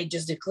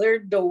just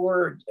declared the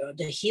word,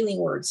 the healing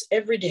words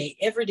every day.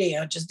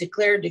 I just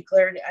declared.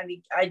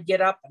 I'd get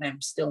up and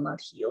I'm still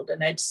not healed.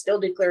 And I'd still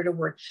declare the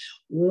word.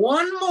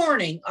 One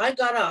morning I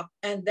got up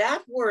and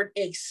that word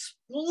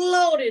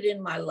exploded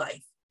in my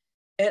life.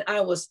 And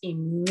I was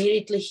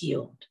immediately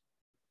healed.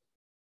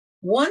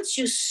 Once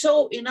you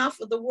sow enough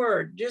of the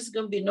word, there's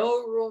going to be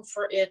no room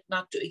for it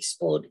not to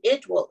explode.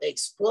 It will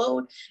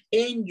explode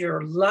in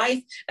your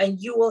life and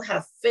you will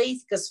have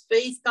faith, because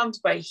faith comes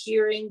by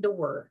hearing the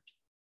word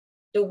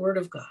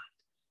of God,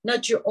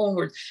 not your own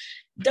words.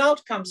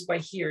 Doubt comes by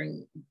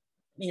hearing,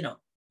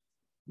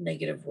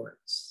 negative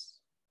words.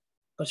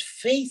 But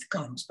faith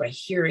comes by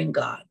hearing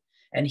God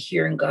and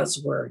hearing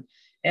God's word.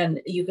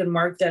 And you can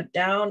mark that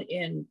down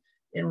in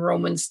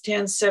Romans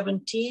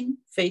 10:17.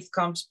 Faith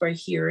comes by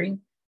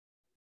hearing,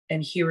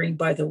 and hearing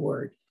by the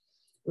word.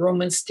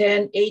 Romans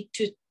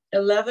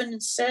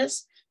 10:8-11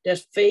 says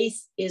that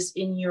faith is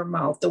in your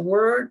mouth. The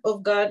word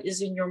of God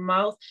is in your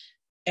mouth,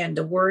 and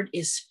the word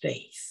is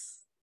faith.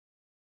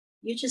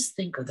 You just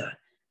think of that.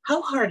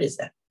 How hard is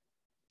that?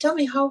 Tell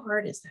me, how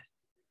hard is that?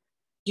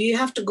 Do you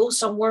have to go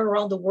somewhere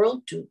around the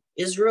world to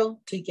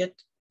Israel to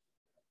get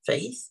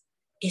faith?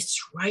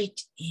 It's right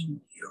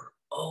in your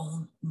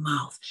own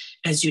mouth.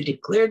 As you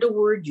declare the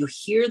word, you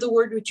hear the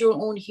word with your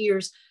own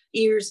ears,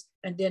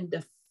 and then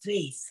the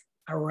faith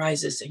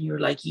arises and you're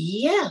like,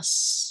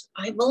 yes,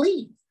 I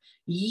believe.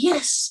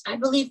 Yes, I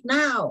believe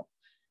now.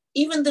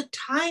 Even the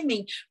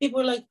timing,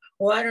 people are like,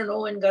 well, I don't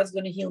know when God's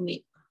going to heal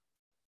me.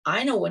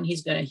 I know when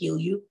he's going to heal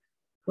you.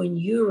 When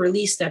you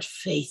release that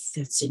faith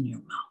that's in your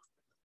mouth,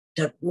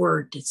 that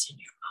word that's in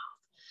your mouth,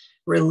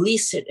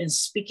 release it and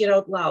speak it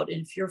out loud.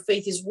 And if your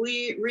faith is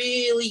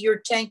really, your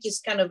tank is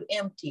kind of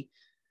empty,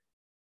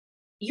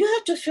 you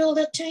have to fill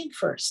that tank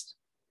first.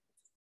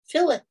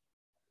 Fill it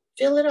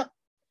up.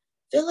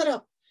 Fill it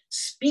up.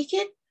 Speak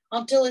it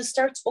until it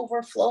starts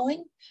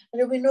overflowing. And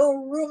there'll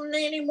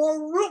be any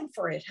more room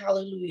for it.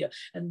 Hallelujah.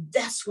 And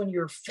that's when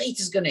your faith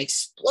is going to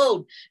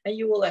explode. And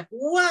you will like,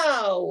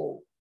 wow,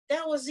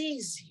 that was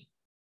easy.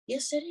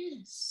 Yes, it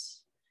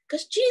is.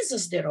 Because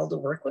Jesus did all the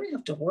work. We don't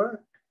have to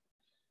work.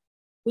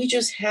 We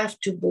just have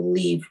to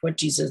believe what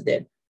Jesus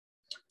did.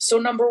 So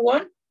number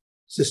one.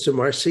 Sister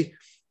Marcy,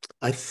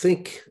 I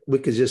think we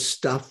could just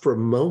stop for a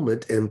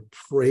moment and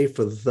pray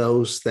for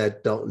those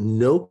that don't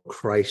know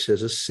Christ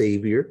as a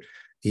Savior.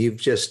 You've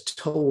just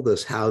told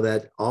us how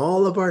that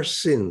all of our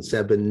sins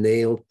have been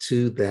nailed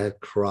to that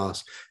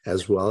cross,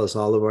 as well as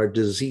all of our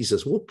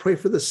diseases. We'll pray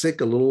for the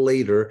sick a little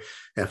later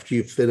after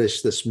you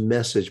finish this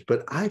message.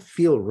 But I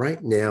feel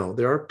right now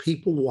there are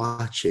people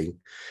watching,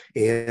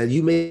 and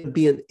you may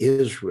be in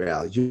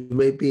Israel, you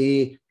may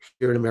be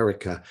here in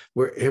America,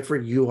 wherever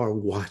you are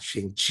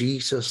watching.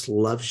 Jesus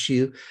loves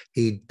you.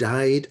 He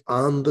died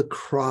on the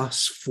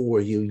cross for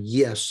you.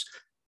 Yes,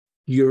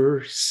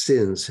 your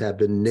sins have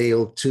been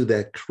nailed to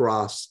that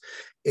cross,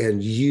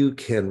 and you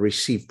can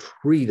receive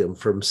freedom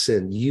from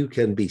sin. You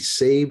can be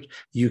saved.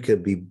 You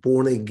can be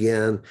born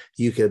again.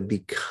 You can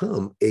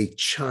become a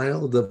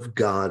child of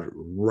God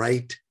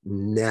right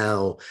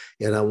now.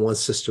 And I want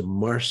Sister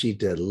Marcy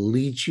to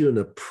lead you in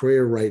a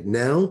prayer right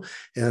now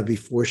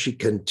before she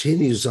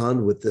continues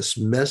on with this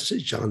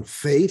message on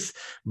faith.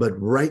 But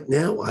right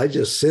now, I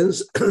just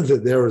sense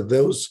that there are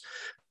those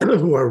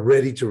who are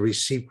ready to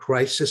receive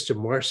Christ. Sister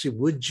Marcy,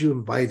 would you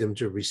invite them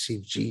to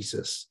receive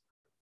Jesus?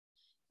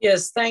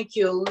 Yes, thank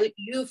you.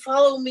 You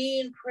follow me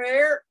in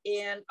prayer,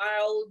 and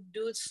I'll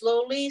do it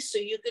slowly so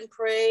you can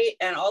pray.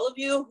 And all of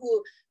you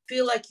who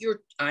feel like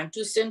I'm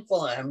too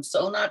sinful, I'm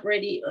so not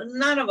ready.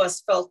 None of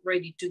us felt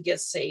ready to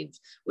get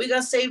saved. We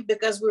got saved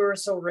because we were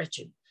so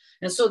wretched.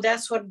 And so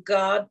that's what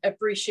God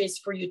appreciates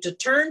for you, to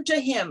turn to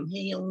him.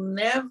 He'll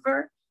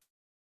never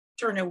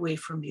turn away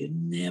from you.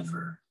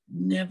 Never,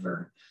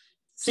 never.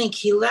 Think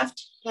he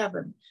left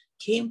heaven,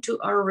 came to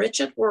our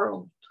wretched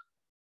world,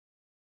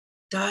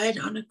 died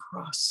on a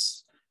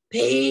cross,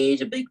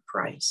 paid a big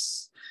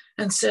price,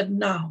 and said,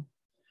 now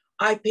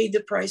I paid the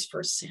price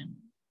for sin.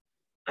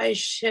 I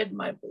shed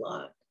my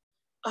blood.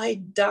 I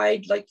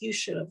died like you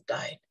should have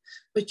died,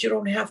 but you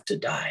don't have to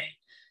die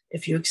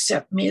if you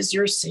accept me as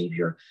your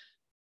Savior.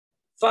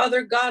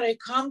 Father God, I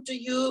come to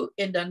you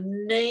in the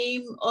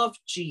name of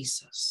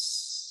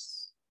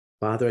Jesus.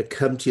 Father, I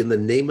come to you in the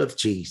name of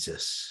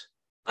Jesus.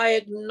 I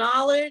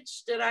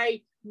acknowledge that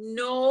I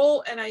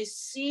know and I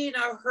see and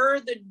I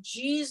heard that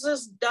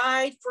Jesus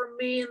died for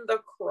me in the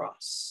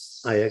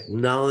cross. I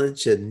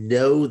acknowledge and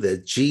know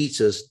that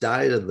Jesus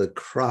died on the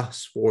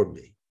cross for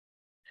me.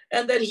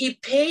 And that he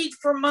paid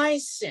for my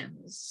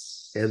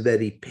sins. And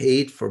that he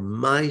paid for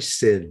my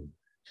sin.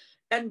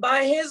 And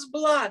by his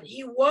blood,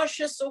 he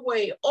washes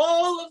away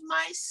all of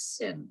my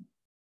sin.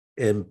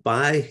 And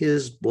by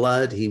his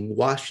blood, he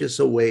washes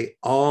away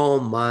all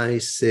my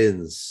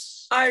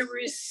sins. I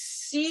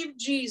receive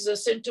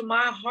Jesus into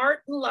my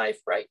heart and life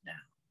right now.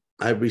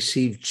 I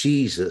receive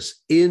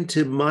Jesus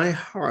into my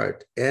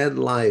heart and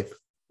life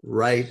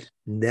right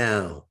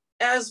now.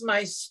 As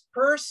my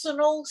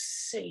personal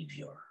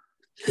Savior.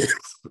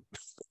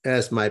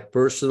 As my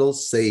personal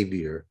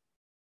Savior.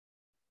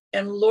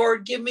 And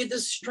Lord, give me the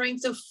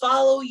strength to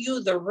follow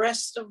you the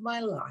rest of my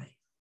life.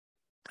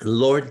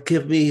 Lord,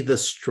 give me the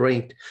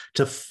strength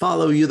to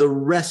follow you the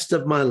rest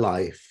of my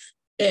life.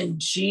 In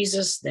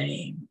Jesus'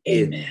 name,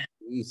 amen.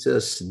 In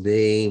Jesus'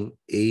 name,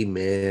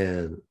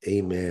 amen.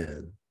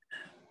 Amen.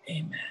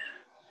 Amen.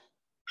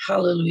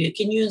 Hallelujah.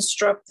 Can you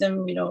instruct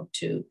them,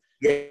 to...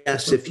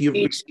 Yes, if you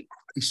receive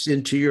Christ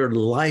into your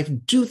life,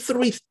 do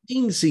 3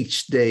 things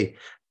each day.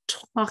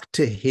 Talk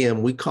to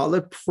him. We call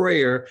it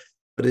prayer,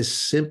 but it's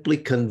simply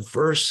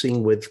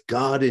conversing with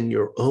God in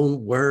your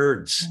own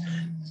words.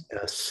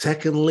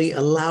 Secondly,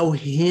 allow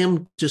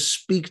him to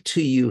speak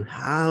to you.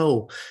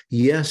 How?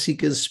 Yes, he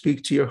can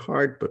speak to your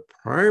heart, but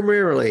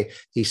primarily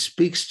he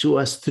speaks to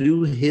us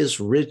through his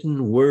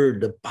written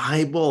word, the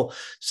Bible.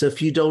 So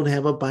if you don't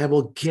have a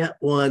Bible, get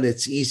one.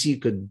 It's easy. You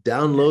could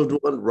download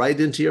one right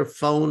into your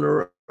phone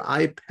or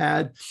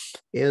iPad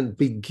and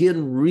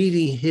begin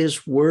reading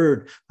his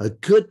word. A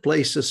good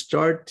place to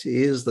start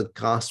is the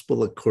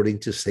Gospel according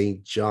to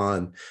St.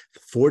 John, the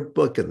 4th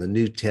book in the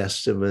New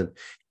Testament.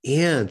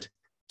 And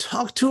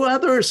talk to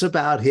others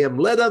about him.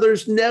 Let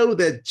others know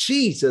that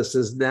Jesus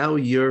is now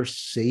your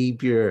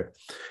Savior.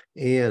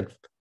 And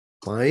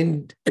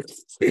find,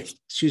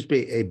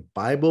 a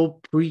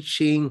Bible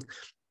preaching,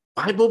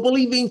 Bible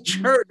believing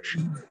church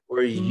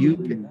where you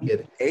can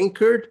get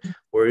anchored,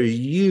 where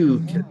you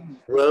can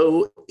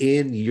grow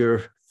in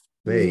your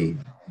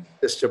faith.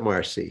 Sister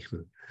Marcy.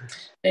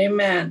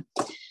 Amen.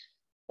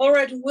 All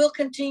right, we'll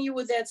continue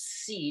with that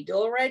seed.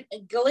 All right,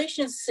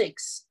 Galatians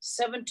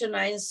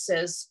 6:7-9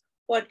 says,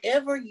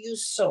 whatever you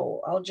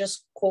sow, I'll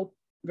just quote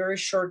very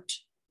short,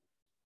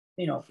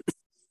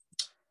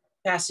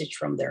 passage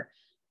from there.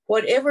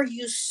 Whatever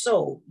you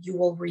sow, you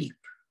will reap.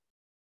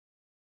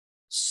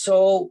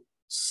 So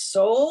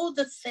sow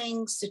the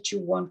things that you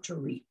want to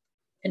reap.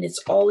 And it's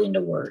all in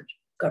the word.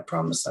 God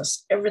promised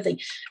us everything.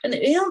 And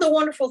the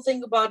wonderful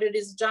thing about it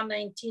is John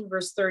 19,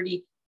 verse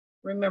 30.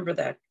 Remember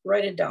that.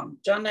 Write it down.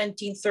 John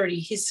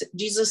 19:30.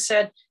 Jesus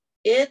said,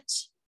 it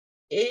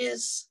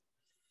is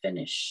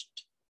finished.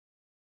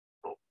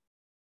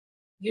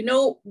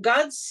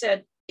 God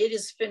said it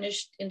is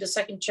finished in the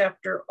 2nd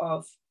chapter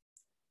of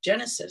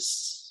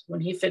Genesis.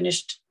 When he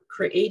finished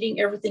creating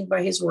everything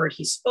by his word,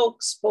 he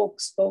spoke.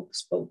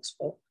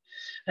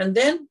 And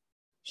then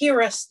he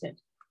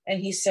rested and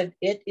he said,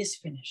 it is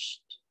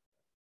finished.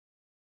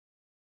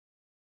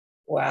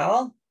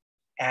 Well,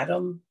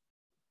 Adam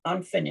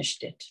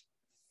unfinished it.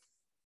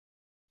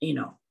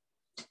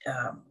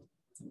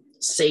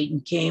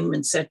 Satan came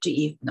and said to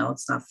Eve, no,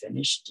 it's not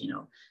finished.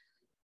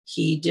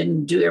 He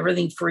didn't do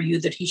everything for you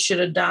that he should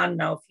have done.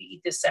 Now, if you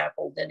eat this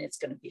apple, then it's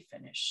going to be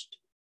finished.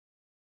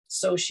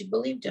 So she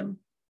believed him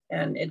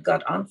and it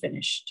got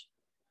unfinished.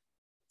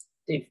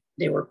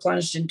 They were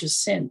plunged into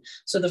sin.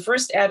 So the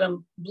first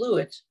Adam blew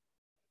it.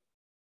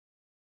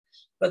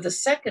 But the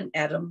second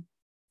Adam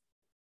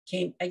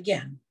came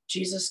again.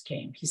 Jesus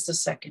came. He's the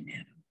second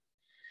Adam.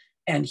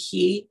 And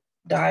he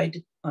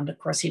died on the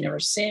cross. He never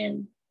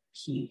sinned.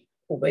 He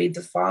obeyed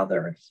the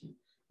Father.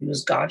 He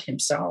was God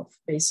himself,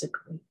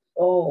 basically.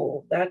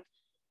 Oh, that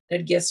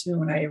gets me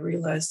when I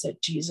realized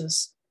that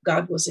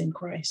God was in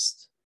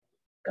Christ.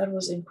 God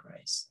was in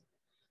Christ,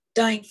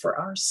 dying for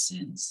our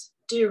sins.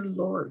 Dear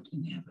Lord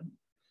in heaven,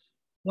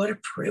 what a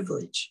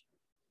privilege.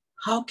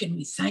 How can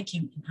we thank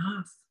him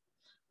enough?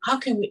 How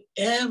can we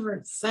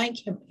ever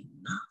thank him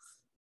enough?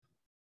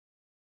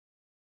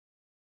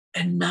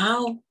 And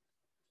now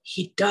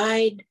he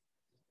died.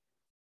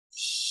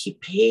 He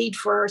paid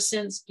for our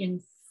sins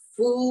in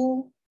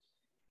full.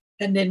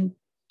 And then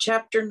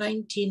chapter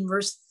 19,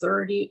 verse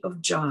 30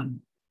 of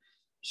John,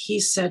 he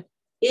said,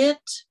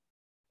 it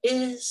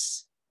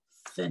is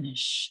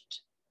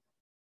finished.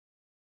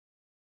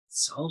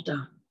 It's all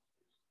done.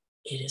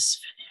 It is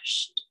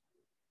finished.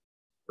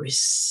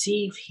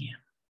 Receive him.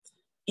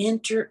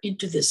 Enter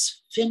into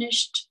this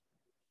finished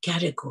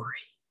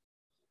category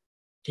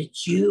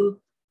that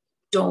you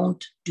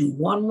don't do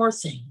one more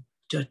thing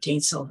to attain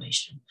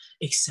salvation,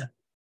 except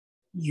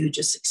you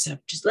just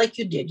accept, just like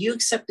you did. You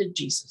accepted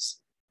Jesus.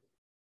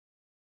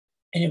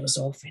 And it was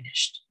all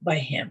finished by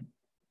him.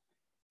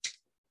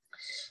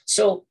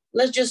 So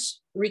let's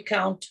just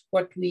recount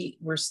what we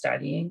were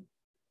studying.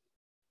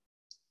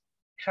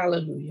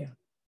 Hallelujah.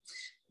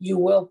 You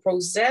will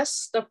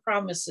possess the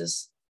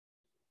promises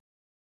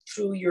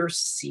through your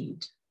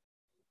seed,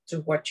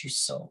 through what you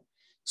sow.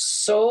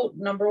 So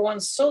number one,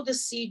 sow the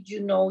seed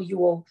you know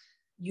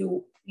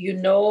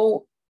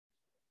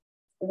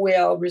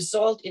will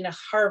result in a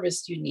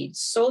harvest you need.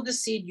 Sow the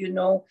seed you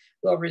know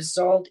will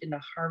result in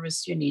a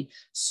harvest you need.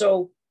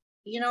 So,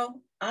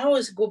 I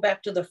always go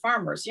back to the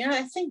farmers.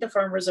 I think the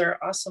farmers are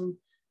awesome,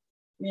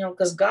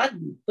 because God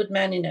put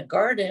man in a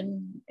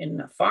garden,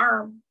 in a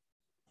farm,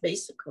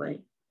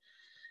 basically.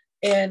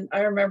 And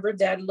I remember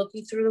Dad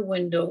looking through the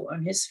window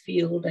on his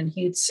field, and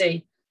he'd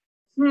say,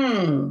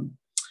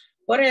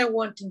 what do I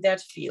want in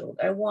that field?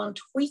 I want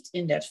wheat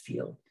in that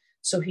field.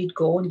 So he'd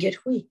go and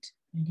get wheat,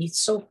 and he'd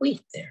sow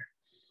wheat there.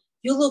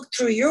 You look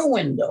through your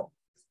window,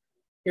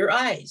 your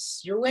eyes,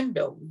 your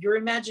window, your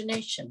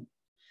imagination,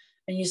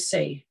 and you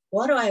say,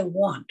 what do I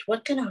want?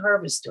 What kind of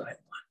harvest do I want?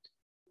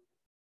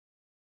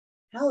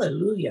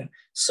 Hallelujah.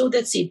 Sow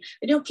that seed.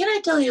 Can I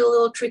tell you a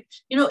little trick?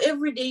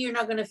 Every day you're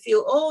not going to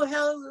feel, oh,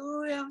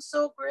 hallelujah, I'm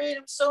so great.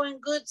 I'm sowing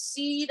good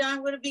seed.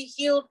 I'm going to be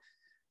healed.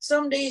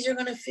 Some days you're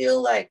going to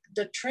feel like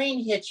the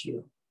train hit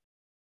you.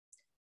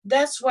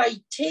 That's why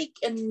take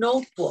a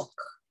notebook,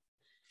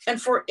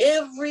 and for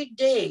every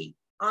day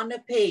on the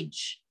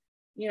page,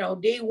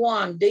 day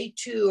 1, day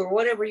 2, or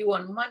whatever you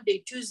want,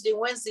 Monday, Tuesday,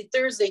 Wednesday,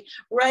 Thursday,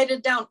 write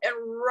it down and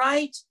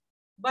write,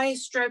 by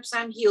his stripes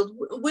I'm healed.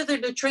 Whether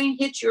the train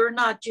hits you or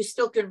not, you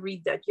still can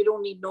read that. You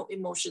don't need no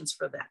emotions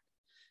for that.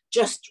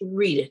 Just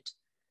read it.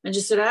 And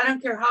just said, I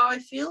don't care how I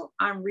feel,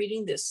 I'm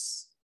reading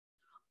this.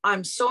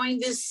 I'm sowing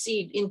this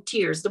seed in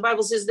tears. The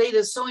Bible says they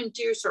that sow in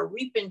tears shall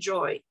reap in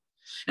joy.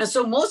 And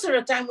so most of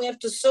the time we have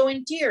to sow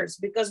in tears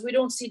because we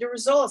don't see the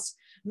results.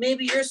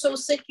 Maybe you're so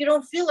sick you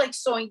don't feel like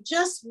sowing.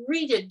 Just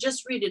read it.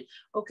 Just read it.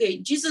 Okay,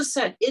 Jesus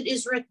said, it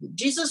is written.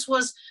 Jesus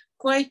was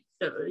quite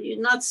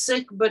not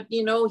sick, but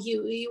he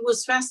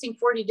was fasting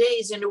 40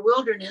 days in the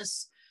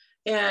wilderness,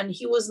 and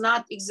he was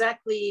not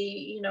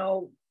exactly,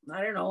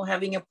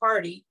 having a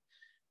party.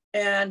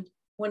 And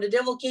when the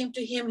devil came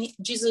to him,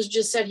 Jesus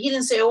just said, he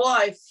didn't say, oh,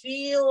 I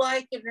feel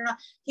like it or not.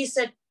 He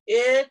said,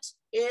 it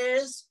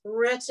is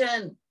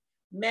written,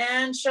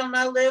 man shall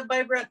not live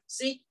by bread.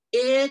 See,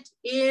 it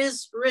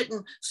is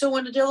written. So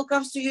when the devil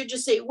comes to you,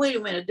 just say, wait a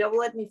minute, devil,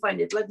 let me find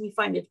it. Let me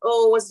find it.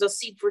 Oh, what's the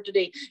seed for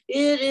today?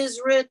 It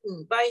is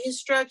written, by his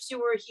stripes you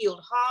were healed.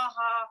 Ha,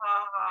 ha,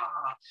 ha, ha,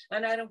 ha.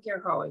 And I don't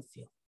care how I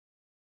feel.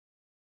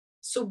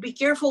 So be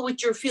careful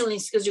with your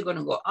feelings, because you're going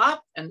to go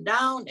up and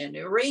down and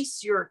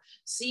erase your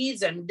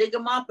seeds and dig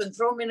them up and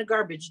throw them in the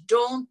garbage.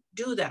 Don't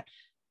do that.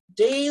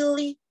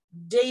 Daily,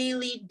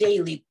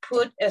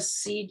 put a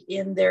seed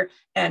in there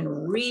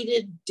and read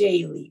it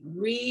daily.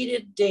 Read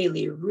it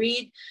daily.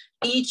 Read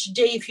each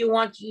day. If you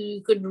want,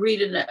 you could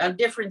read a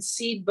different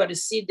seed, but a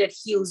seed that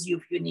heals you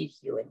if you need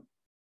healing.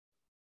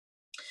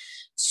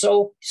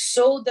 So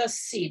sow the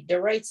seed, the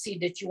right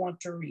seed that you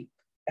want to reap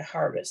a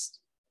harvest.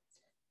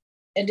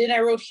 And then I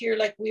wrote here,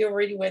 like we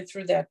already went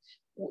through that,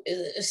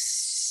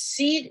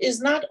 seed is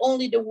not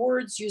only the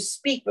words you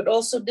speak, but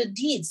also the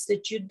deeds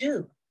that you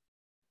do.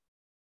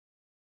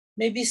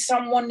 Maybe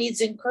someone needs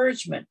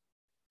encouragement.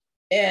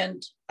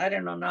 And I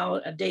don't know,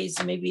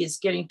 nowadays, maybe it's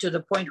getting to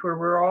the point where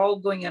we're all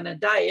going on a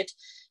diet,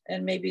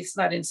 and maybe it's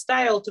not in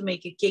style to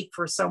make a cake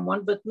for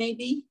someone, but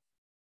maybe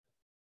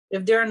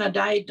if they're on a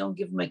diet, don't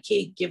give them a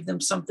cake, give them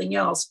something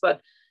else.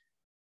 But,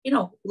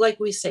 like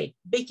we say,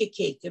 bake a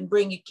cake and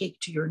bring a cake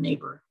to your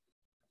neighbor.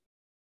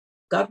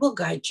 God will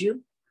guide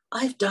you.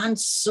 I've done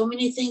so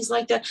many things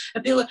like that.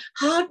 And people are,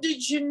 how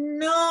did you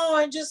know?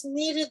 I just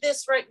needed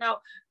this right now.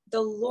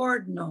 The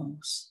Lord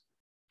knows.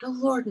 The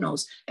Lord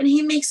knows. And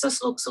he makes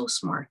us look so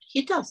smart.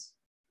 He does.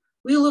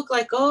 We look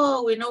like,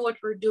 oh, we know what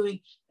we're doing.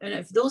 And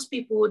if those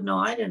people would know,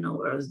 I didn't know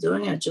what I was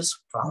doing. I just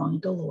following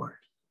the Lord.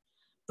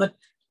 But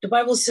the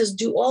Bible says,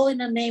 do all in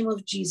the name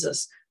of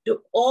Jesus.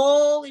 Do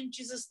all in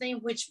Jesus' name,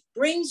 which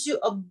brings you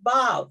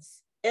above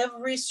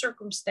every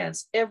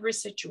circumstance, every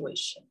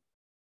situation.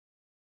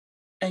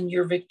 And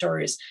you're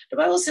victorious. The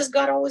Bible says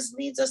God always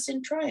leads us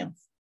in triumph.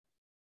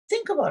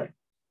 Think about it.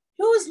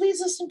 He always leads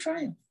us in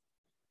triumph.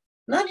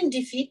 Not in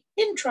defeat,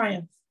 in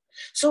triumph.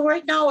 So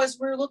right now, as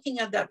we're looking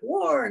at that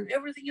war and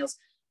everything else,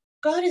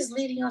 God is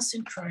leading us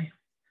in triumph.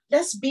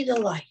 Let's be the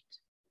light.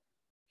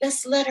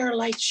 Let's let our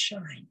light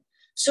shine.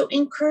 So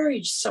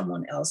encourage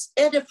someone else.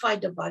 Edify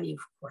the body of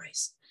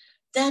Christ.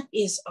 That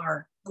is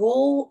our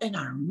goal and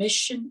our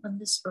mission on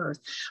this earth.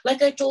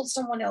 Like I told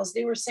someone else,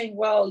 they were saying,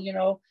 well, he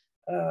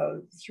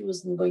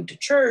wasn't going to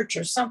church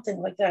or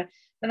something like that.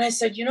 And I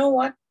said, you know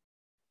what?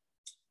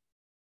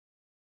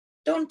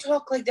 Don't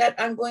talk like that.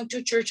 I'm going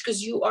to church,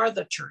 because you are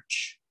the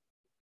church.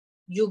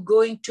 You're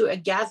going to a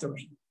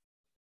gathering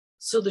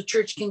so the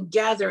church can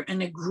gather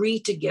and agree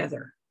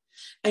together.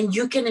 And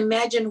you can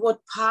imagine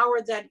what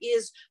power that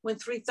is when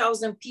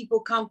 3,000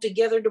 people come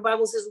together. The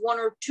Bible says 1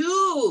 or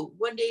 2,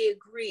 when they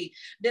agree,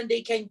 then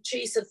they can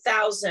chase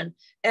 1,000.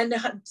 And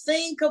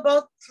think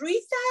about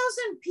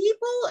 3,000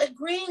 people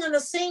agreeing on the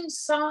same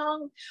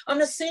song, on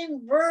the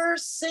same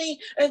verse,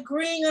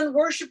 agreeing on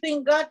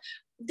worshiping God.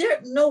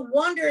 No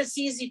wonder it's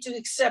easy to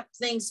accept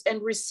things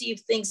and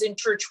receive things in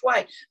church.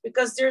 Why?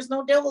 Because there's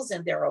no devils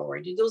in there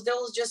already. Those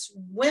devils just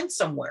went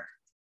somewhere.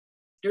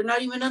 They're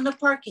not even in the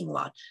parking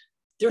lot.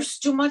 There's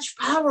too much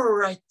power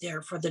right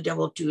there for the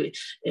devil to.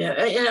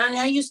 And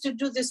I used to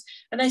do this,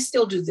 and I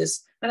still do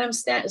this. And I'm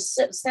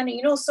standing,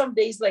 you know, some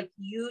days like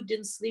you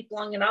didn't sleep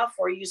long enough,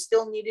 or you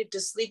still needed to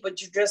sleep,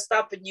 but you dressed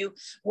up and you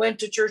went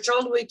to church,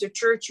 all the way to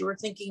church. You were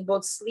thinking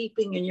about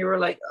sleeping, and you were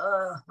like,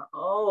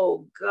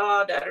 oh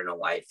God, I don't know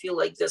why I feel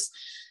like this.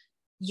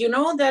 You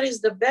know, that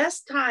is the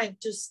best time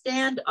to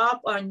stand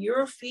up on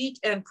your feet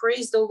and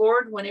praise the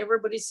Lord. When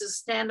everybody says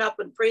stand up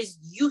and praise,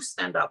 you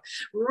stand up,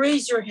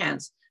 raise your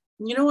hands.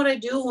 You know what I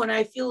do when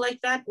I feel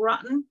like that,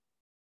 rotten?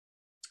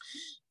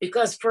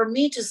 Because for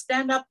me to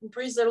stand up and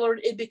praise the Lord,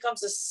 it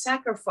becomes a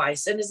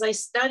sacrifice. And as I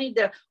study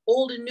the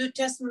Old and New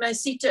Testament, I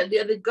see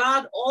that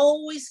God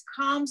always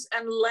comes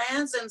and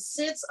lands and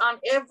sits on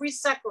every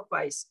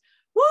sacrifice.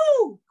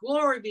 Woo!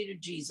 Glory be to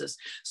Jesus.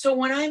 So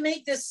when I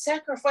make this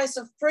sacrifice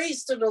of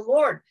praise to the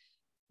Lord,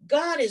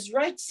 God is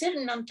right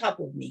sitting on top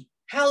of me.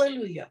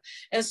 Hallelujah.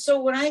 And so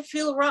when I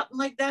feel rotten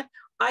like that,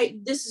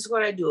 this is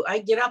what I do. I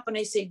get up and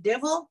I say,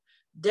 devil,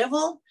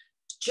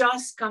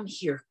 just come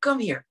here.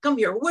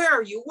 Where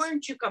are you? Why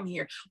don't you come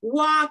here?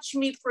 Watch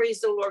me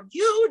praise the Lord.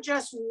 You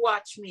just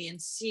watch me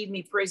and see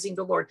me praising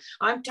the Lord.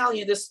 I'm telling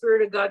you, the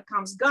Spirit of God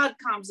comes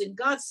and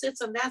God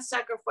sits on that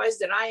sacrifice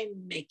that I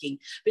am making,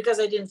 because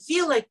I didn't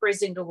feel like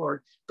praising the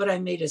Lord, but I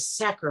made a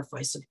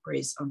sacrifice of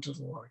praise unto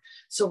the Lord.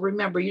 So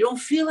remember, you don't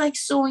feel like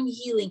sowing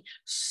healing,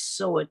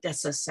 sow it.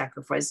 That's a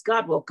sacrifice.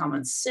 God will come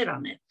and sit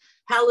on it.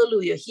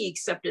 Hallelujah. He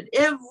accepted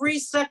every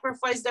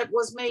sacrifice that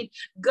was made.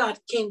 God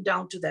came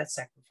down to that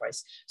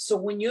sacrifice. So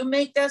when you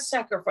make that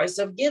sacrifice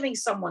of giving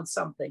someone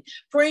something,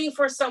 praying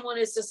for someone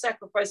is a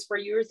sacrifice for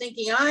you. You're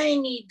thinking, I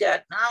need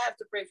that. I have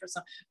to pray for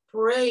someone.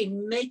 Pray,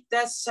 make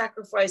that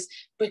sacrifice,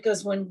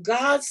 because when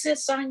God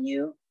sits on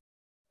you,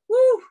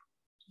 whoo,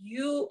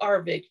 you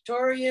are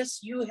victorious.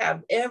 You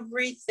have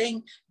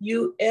everything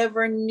you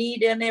ever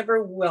need and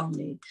ever will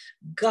need.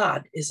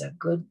 God is a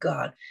good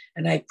God.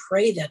 And I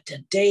pray that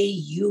today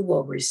you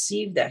will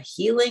receive that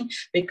healing,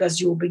 because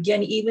you will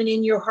begin even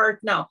in your heart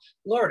now.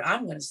 Lord,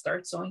 I'm going to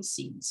start sowing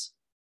seeds.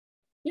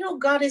 You know,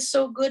 God is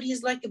so good.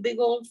 He's like a big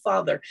old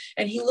father.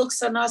 And he looks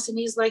on us and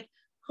he's like,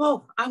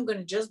 oh, I'm going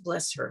to just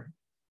bless her.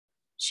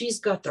 She's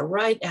got the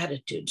right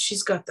attitude.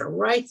 She's got the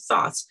right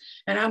thoughts.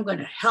 And I'm going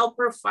to help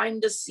her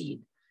find the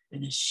seed.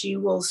 And she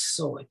will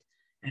sow it,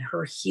 and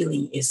her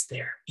healing is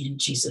there in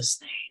Jesus'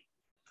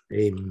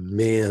 name.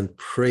 Amen.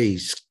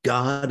 Praise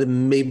God.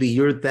 And maybe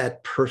you're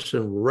that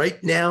person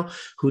right now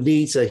who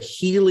needs a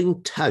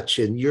healing touch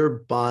in your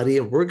body.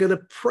 And we're going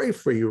to pray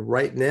for you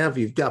right now. If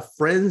you've got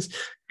friends,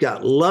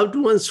 got loved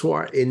ones who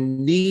are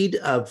in need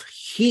of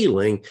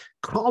healing,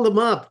 call them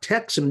up,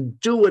 text them,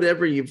 do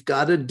whatever you've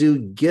got to do.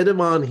 Get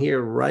them on here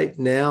right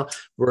now.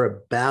 We're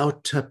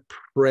about to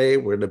pray.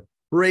 We're going to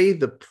pray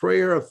the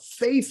prayer of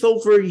faith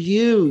over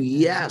you.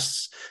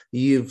 Yes,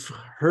 you've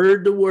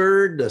heard the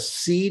word. The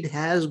seed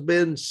has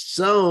been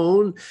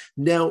sown.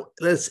 Now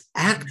let's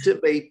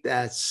activate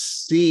that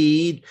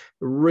seed,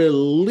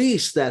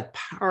 release that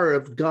power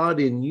of God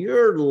in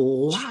your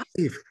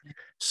life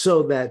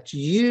so that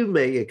you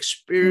may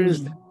experience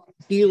the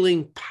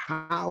healing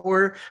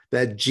power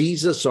that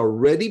Jesus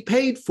already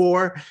paid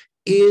for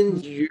in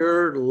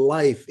your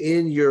life,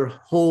 in your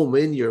home,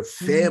 in your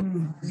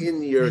family,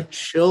 in your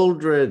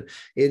children,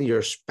 in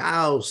your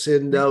spouse,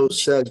 in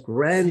those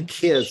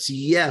grandkids.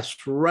 Yes,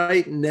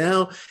 right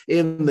now,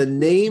 in the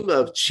name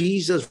of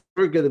Jesus,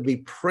 we're going to be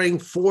praying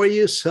for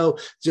you. So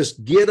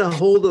just get a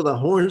hold of the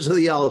horns of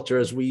the altar,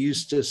 as we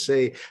used to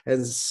say.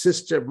 And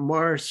Sister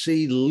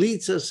Marcy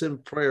leads us in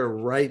prayer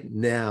right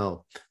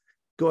now.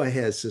 Go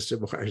ahead, Sister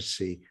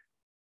Marcy.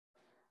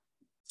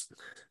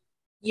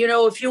 You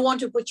know, if you want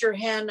to put your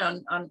hand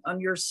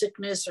on your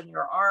sickness, on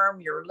your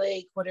arm, your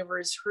leg, whatever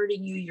is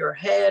hurting you, your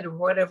head or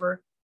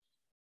whatever,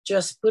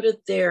 just put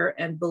it there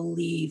and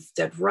believe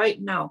that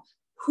right now.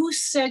 Who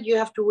said you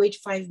have to wait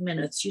 5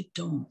 minutes? You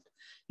don't.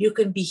 You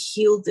can be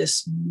healed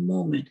this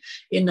moment.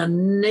 In the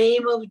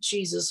name of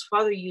Jesus,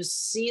 Father, you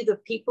see the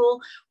people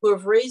who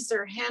have raised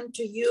their hand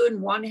to you. In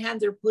one hand,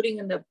 they're putting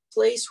in the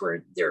place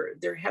where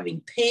they're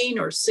having pain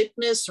or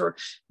sickness or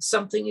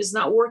something is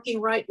not working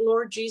right.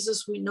 Lord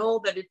Jesus, we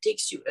know that it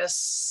takes you a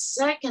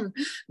second,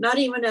 not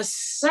even a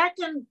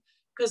second,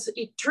 because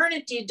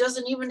eternity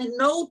doesn't even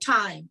know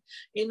time.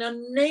 In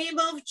the name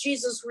of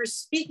Jesus, we're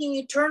speaking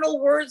eternal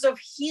words of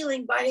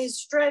healing. By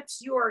his stripes,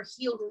 you are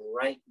healed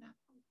right now.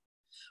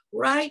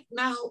 Right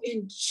now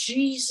in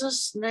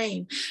Jesus'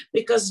 name,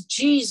 because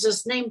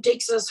Jesus' name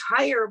takes us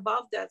higher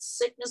above that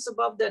sickness,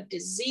 above that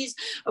disease,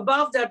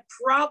 above that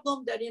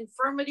problem, that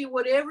infirmity,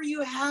 whatever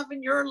you have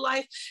in your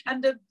life,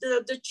 and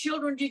the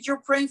children that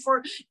you're praying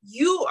for,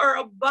 you are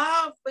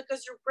above,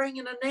 because you're praying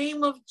in the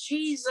name of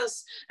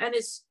Jesus, and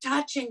it's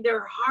touching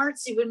their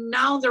hearts. Even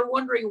now they're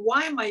wondering,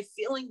 why am I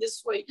feeling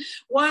this way?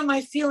 Why am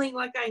I feeling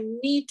like I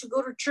need to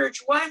go to church?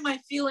 Why am I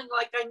feeling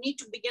like I need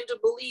to begin to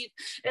believe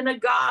in a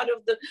God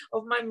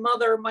of my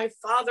mother, or my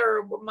father,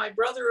 or my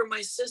brother, or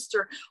my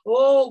sister.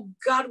 Oh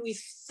God, we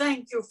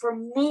thank you for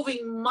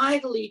moving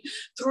mightily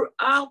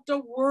throughout the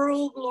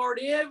world, Lord,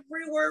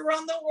 everywhere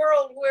around the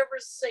world.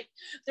 Whoever's sick,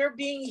 they're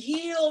being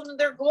healed and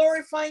they're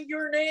glorifying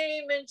your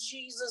name in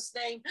Jesus'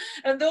 name.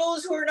 And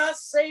those who are not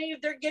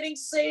saved, they're getting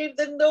saved.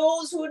 And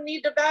those who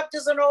need the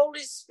baptism of the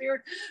Holy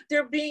Spirit,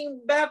 they're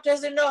being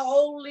baptized in the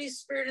Holy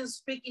Spirit and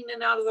speaking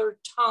in out of their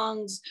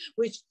tongues,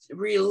 which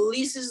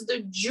releases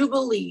the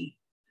Jubilee.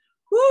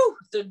 Woo!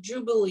 The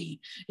Jubilee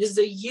is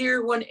the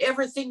year when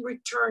everything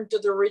returned to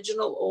the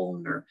original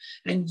owner.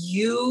 And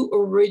you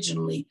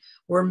originally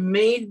were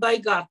made by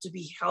God to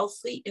be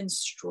healthy and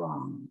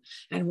strong.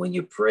 And when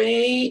you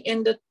pray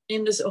in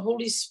this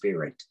Holy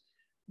Spirit,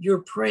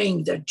 you're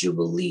praying that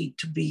Jubilee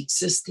to be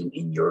existing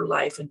in your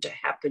life and to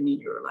happen in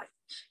your life.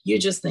 You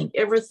just think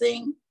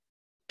everything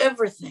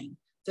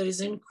that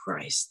is in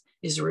Christ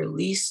is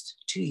released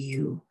to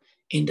you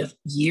in the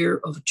year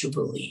of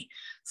Jubilee.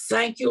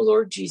 Thank you,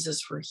 Lord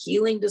Jesus, for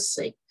healing the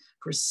sick,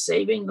 for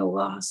saving the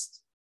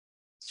lost,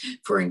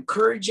 for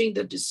encouraging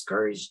the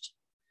discouraged,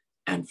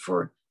 and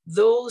for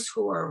those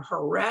who are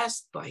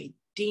harassed by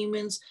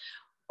demons.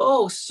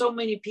 Oh, so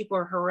many people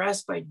are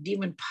harassed by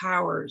demon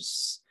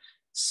powers,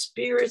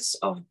 spirits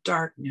of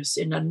darkness.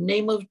 In the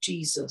name of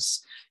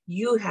Jesus,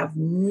 you have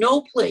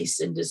no place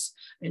in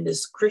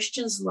this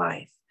Christian's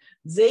life.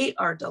 They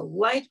are the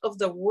light of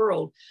the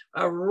world.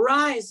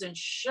 Arise and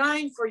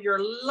shine, for your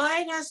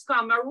light has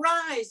come.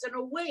 Arise and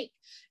awake,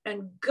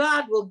 and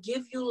God will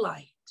give you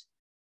light.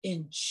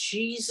 In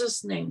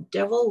Jesus' name,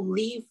 devil,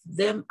 leave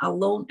them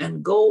alone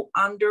and go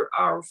under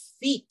our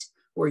feet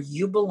where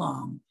you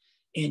belong.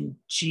 In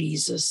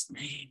Jesus'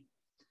 name,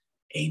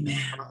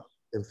 amen.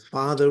 And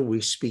Father, we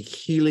speak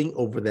healing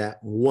over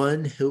that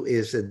one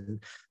who's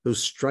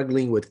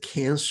struggling with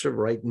cancer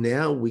right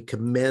now. We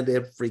command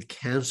every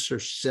cancer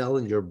cell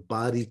in your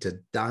body to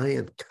die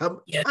and come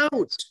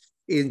out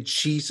in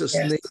Jesus'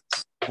 name.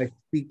 I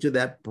speak to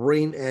that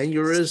brain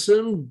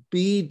aneurysm,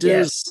 be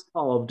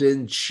dissolved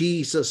in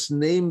Jesus'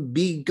 name,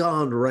 be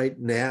gone right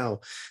now.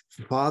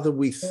 Father,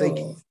 we thank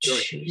you for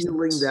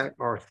healing that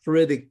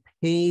arthritic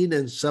pain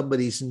in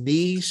somebody's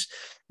knees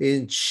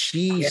in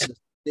Jesus'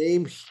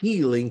 name.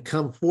 Healing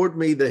come forth.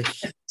 May the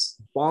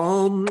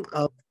balm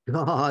of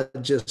God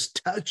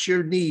just touch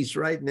your knees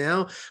right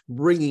now,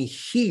 bringing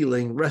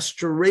healing,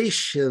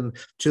 restoration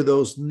to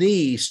those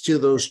knees, to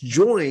those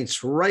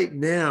joints right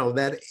now.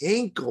 That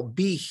ankle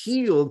be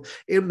healed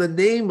in the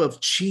name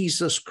of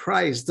Jesus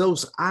Christ.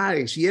 Those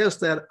eyes, yes,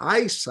 that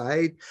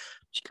eyesight,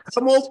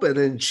 come open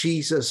in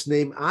Jesus'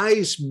 name.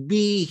 Eyes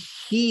be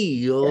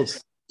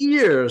healed.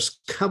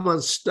 Ears come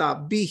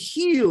unstopped, be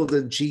healed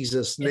in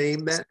Jesus'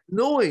 name. That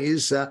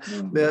noise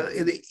in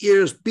the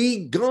ears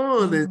be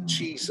gone in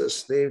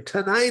Jesus' name.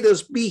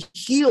 Tinnitus be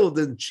healed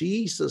in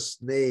Jesus'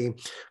 name.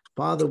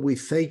 Father, we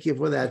thank you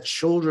for that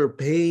shoulder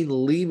pain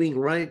leaving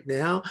right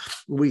now.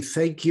 We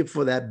thank you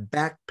for that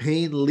back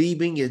pain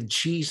leaving in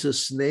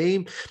Jesus'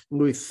 name.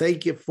 We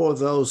thank you for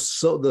the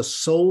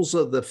soles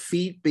of the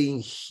feet being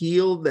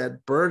healed,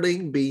 that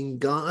burning being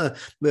gone,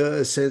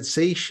 the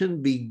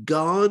sensation be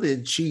gone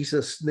in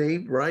Jesus'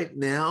 name right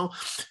now.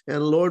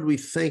 And Lord, we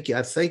thank you.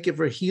 I thank you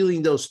for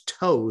healing those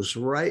toes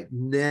right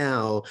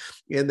now,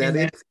 and that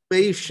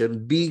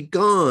inflammation be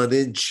gone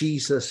in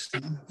Jesus'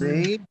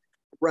 name.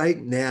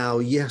 Right now.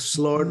 Yes,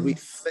 Lord, we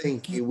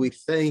thank you. We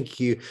thank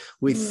you.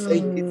 We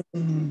thank you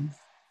for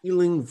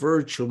healing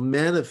virtue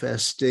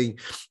manifesting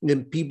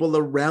in people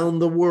around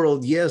the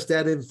world. Yes,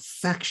 that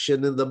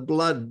infection in the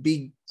blood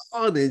be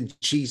gone in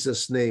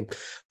Jesus' name.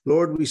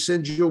 Lord, we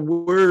send your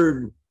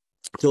word.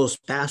 Those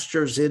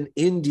pastors in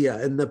India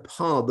and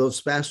Nepal, those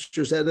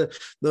pastors that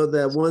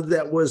the one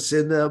that was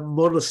in a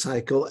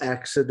motorcycle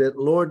accident,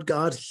 Lord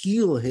God,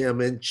 heal him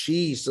in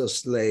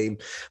Jesus' name.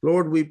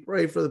 Lord, we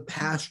pray for the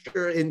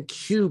pastor in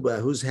Cuba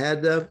who's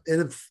had an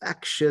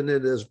infection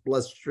in his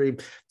bloodstream.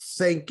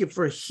 Thank you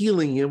for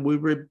healing him. We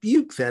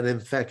rebuke that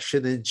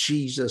infection in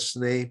Jesus'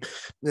 name.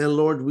 And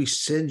Lord, we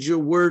send your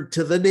word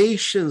to the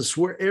nations,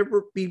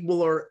 wherever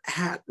people are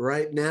at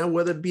right now,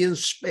 whether it be in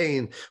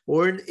Spain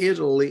or in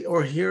Italy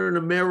or here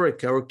in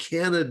America or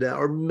Canada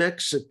or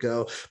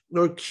Mexico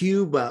or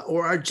Cuba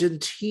or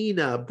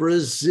Argentina,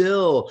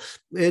 Brazil,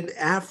 in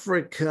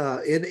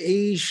Africa, in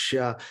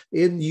Asia,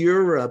 in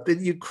Europe,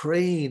 in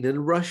Ukraine, in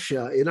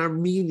Russia, in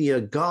Armenia.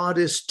 God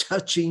is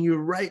touching you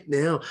right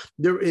now.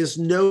 There is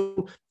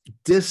no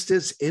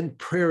distance in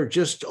prayer.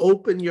 Just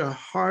open your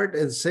heart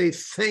and say,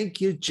 thank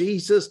you,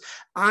 Jesus.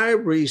 I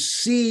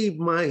receive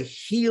my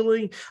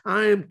healing.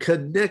 I am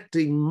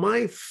connecting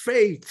my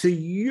faith to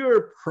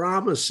your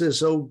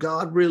promises, oh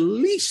God,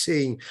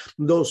 releasing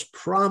those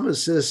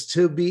promises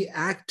to be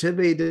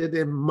activated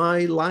in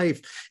my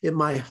life, in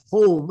my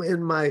home,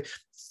 in my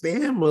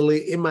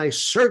family, in my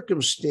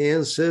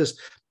circumstances.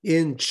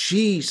 in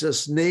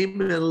Jesus'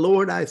 name. And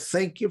Lord, I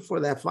thank you for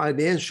that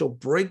financial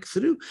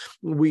breakthrough.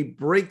 We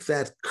break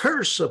that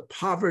curse of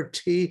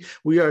poverty.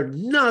 We are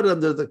not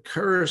under the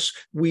curse.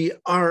 We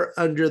are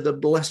under the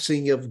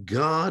blessing of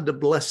God, the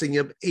blessing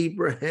of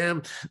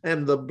Abraham,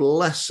 and the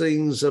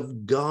blessings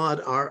of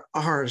God are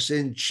ours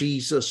in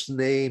Jesus'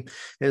 name.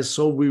 And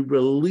so we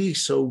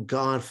release, oh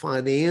God,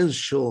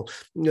 financial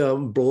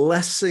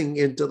blessing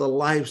into the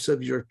lives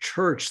of your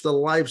church, the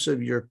lives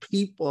of your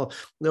people,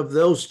 of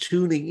those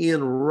tuning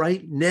in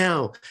right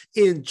now.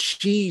 In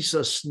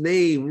Jesus'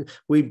 name,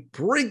 we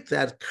break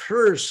that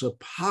curse of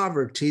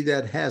poverty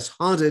that has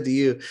haunted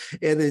you.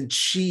 And in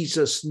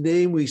Jesus'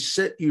 name, we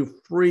set you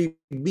free.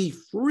 Be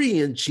free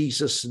in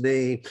Jesus'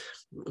 name.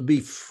 Be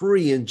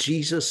free in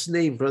Jesus'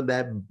 name from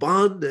that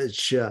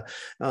bondage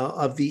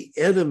of the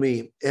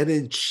enemy. And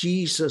in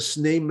Jesus'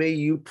 name, may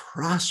you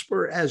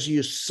prosper as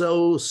you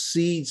sow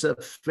seeds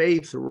of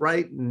faith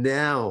right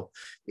now.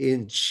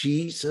 In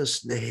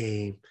Jesus'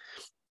 name.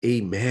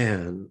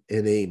 Amen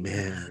and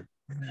amen.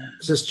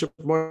 Sister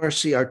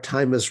Marcy, our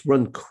time has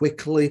run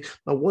quickly.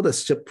 I want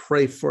us to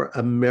pray for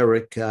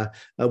America.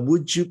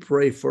 Would you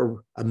pray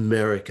for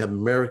America?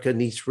 America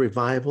needs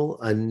revival.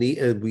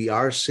 We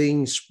are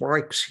seeing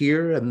sparks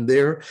here and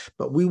there,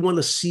 but we want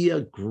to see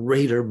a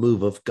greater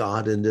move of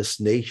God in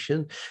this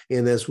nation.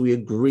 And as we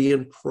agree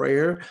in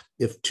prayer,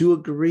 if two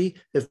agree,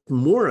 if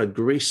more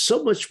agree,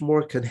 so much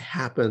more can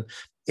happen.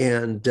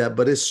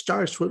 But it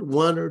starts with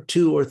one or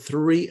two or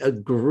three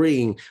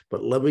agreeing.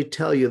 But let me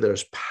tell you,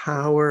 there's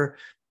power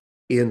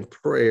in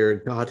prayer.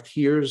 God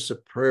hears the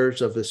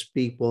prayers of his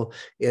people,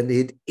 and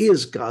it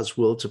is God's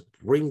will to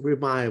bring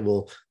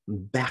revival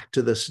back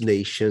to this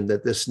nation,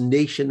 that this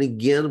nation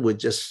again would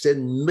just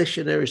send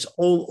missionaries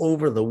all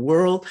over the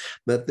world,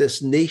 that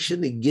this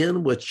nation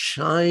again would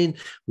shine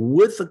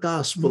with the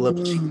gospel of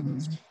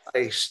Jesus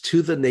Christ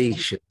to the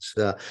nations.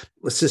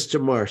 Sister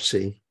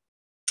Marcy.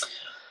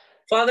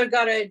 Father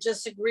God, I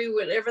just agree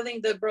with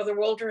everything that Brother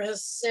Walter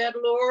has said,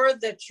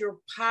 Lord, that your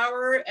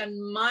power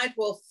and might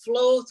will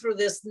flow through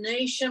this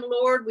nation,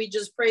 Lord. We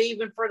just pray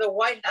even for the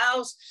White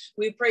House.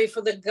 We pray for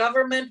the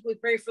government. We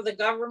pray for the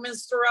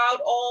governments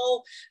throughout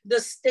all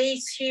the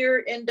states here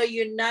in the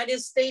United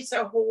States,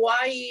 of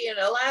Hawaii and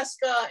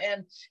Alaska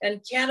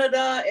and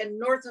Canada and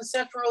North and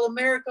Central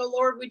America,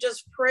 Lord. We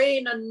just pray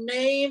in the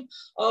name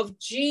of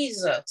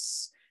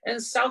Jesus. And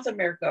South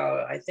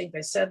America, I think I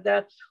said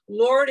that.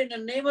 Lord, in the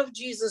name of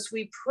Jesus,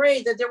 we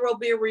pray that there will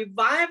be a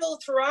revival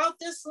throughout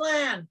this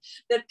land,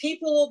 that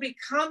people will be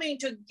coming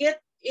to get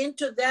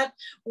into that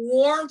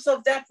warmth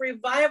of that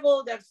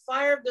revival, that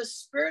fire of the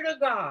Spirit of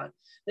God,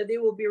 that they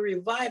will be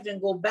revived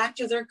and go back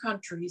to their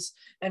countries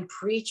and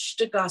preach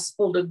the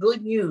gospel, the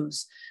good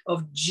news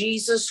of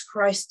Jesus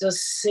Christ, the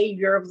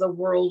Savior of the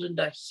world and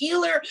the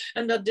healer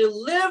and the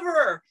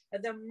deliverer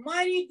and the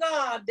mighty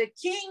God, the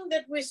King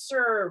that we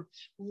serve.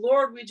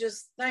 Lord, we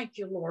just thank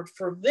you, Lord,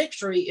 for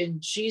victory in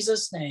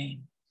Jesus'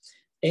 name.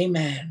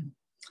 Amen.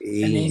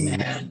 And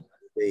amen.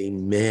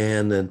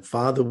 Amen. And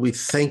Father, we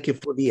thank you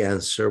for the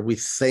answer. We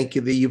thank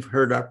you that you've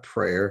heard our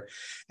prayer,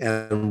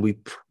 and we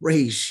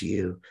praise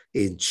you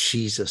in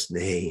Jesus'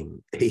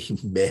 name.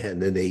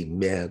 Amen and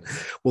amen.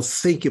 Well,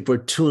 thank you for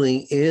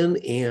tuning in.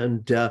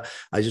 And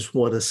I just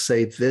want to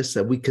say this,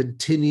 that we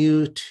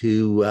continue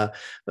to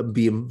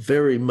be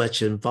very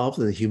much involved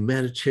in the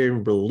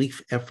humanitarian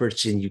relief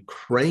efforts in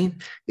Ukraine.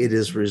 It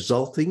is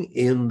resulting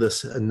in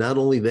this, not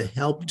only the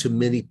help to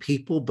many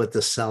people, but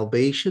the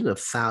salvation of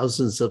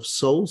thousands of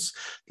souls,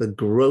 the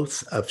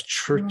growth of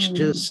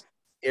churches,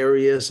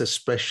 areas,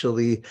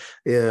 especially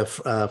if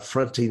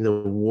fronting the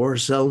war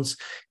zones.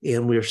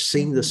 And we're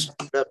seeing the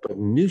start up of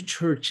new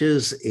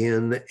churches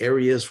in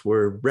areas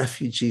where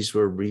refugees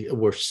were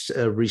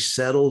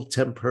resettled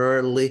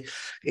temporarily.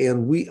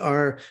 And we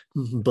are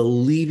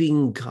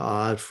believing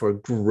God for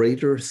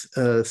greater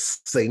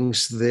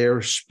things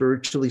there,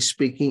 spiritually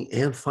speaking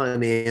and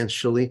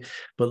financially.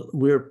 But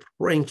we're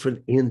praying for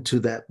an end to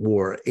that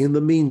war. In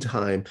the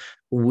meantime,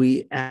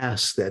 we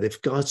ask that if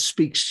God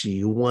speaks to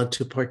you, want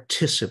to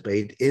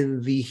participate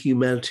in the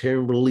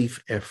humanitarian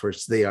relief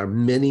efforts. They are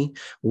many.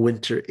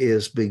 Winter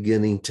is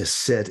beginning to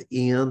set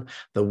in.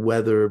 The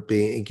weather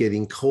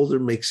getting colder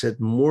makes it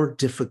more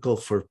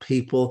difficult for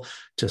people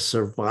to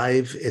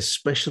survive,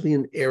 especially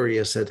in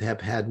areas that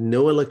have had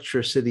no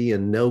electricity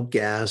and no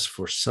gas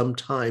for some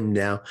time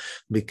now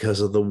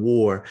because of the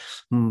war.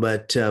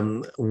 But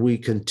we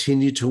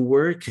continue to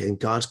work, and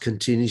God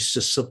continues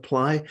to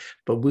supply,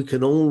 but we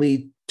can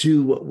only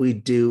do what we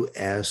do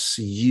as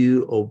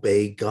you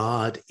obey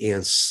God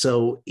and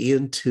sow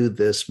into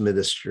this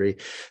ministry.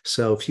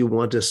 So if you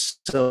want to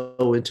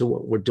sow into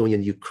what we're doing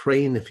in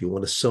Ukraine, if you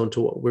want to sow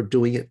into what we're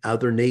doing in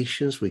other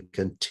nations, we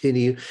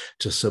continue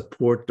to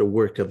support the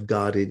work of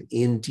God in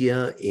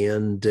India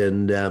and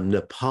in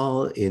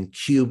Nepal, in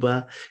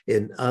Cuba,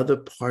 in other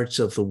parts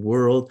of the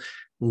world.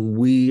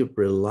 We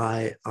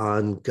rely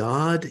on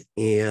God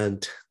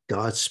and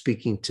God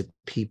speaking to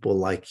people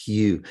like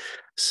you.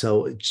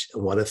 So I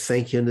want to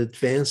thank you in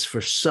advance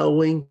for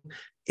sowing.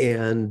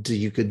 And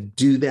you could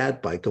do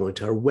that by going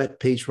to our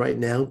webpage right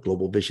now,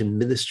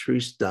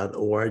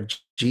 globalvisionministries.org.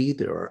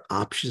 There are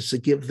options to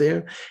give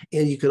there.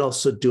 And you could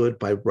also do it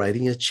by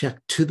writing a check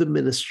to the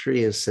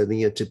ministry and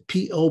sending it to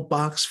P.O.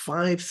 Box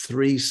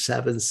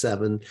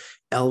 5377,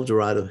 El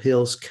Dorado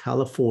Hills,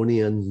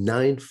 California,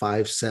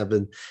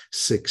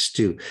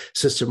 95762.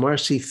 Sister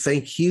Marcy,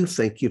 thank you.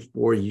 Thank you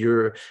for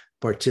your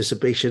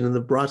participation in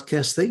the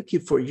broadcast. Thank you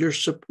for your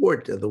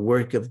support of the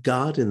work of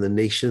God in the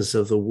nations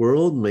of the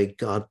world. May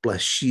God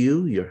bless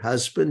you, your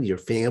husband, your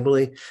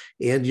family,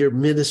 and your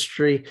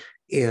ministry.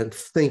 And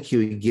thank you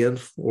again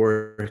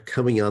for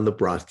coming on the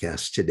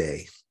broadcast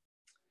today.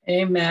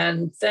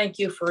 Amen. Thank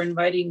you for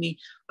inviting me.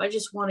 I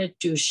just wanted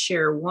to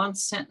share one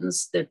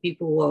sentence that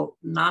people will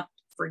not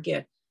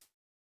forget.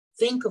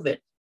 Think of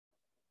it.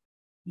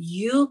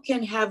 You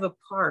can have a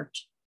part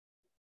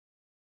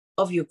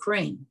of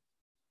Ukraine.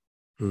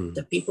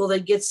 The people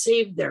that get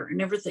saved there and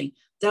everything,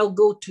 they'll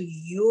go to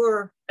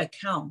your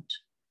account.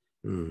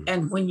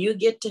 And when you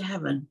get to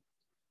heaven,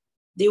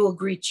 they will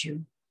greet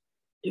you.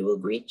 They will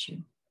greet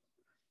you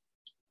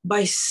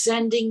by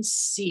sending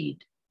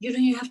seed. You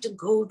don't even have to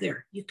go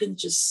there. You can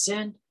just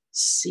send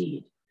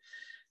seed.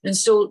 And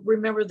so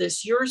remember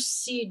this, your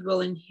seed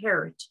will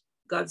inherit,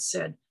 God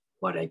said,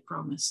 what I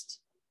promised.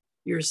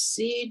 Your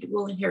seed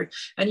will inherit.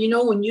 And you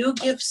know, when you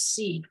give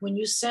seed, when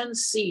you send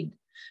seed,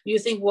 you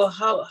think, well,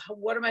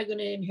 what am I going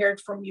to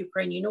inherit from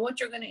Ukraine? You know what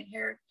you're going to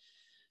inherit?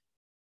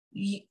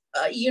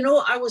 You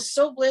know, I was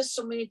so blessed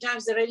so many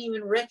times that I didn't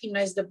even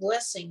recognize the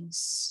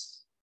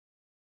blessings.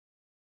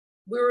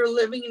 We were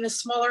living in a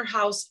smaller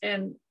house,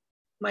 and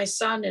my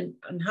son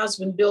and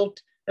husband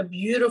built a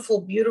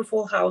beautiful,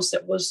 beautiful house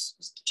that was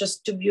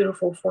just too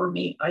beautiful for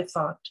me, I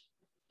thought.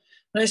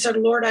 And I said,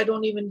 Lord, I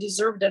don't even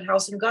deserve that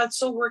house. And God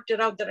so worked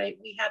it out that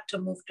we had to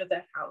move to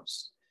that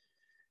house.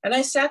 And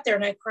I sat there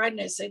and I cried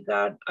and I said,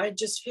 God, I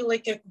just feel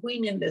like a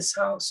queen in this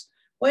house.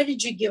 Why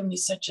did you give me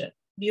such a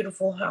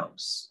beautiful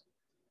house?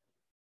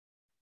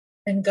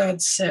 And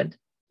God said,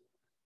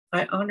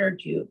 I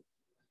honored you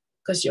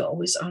because you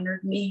always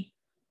honored me.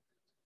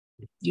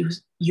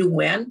 You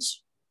went,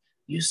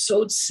 you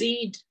sowed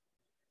seed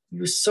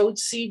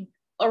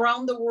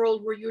around the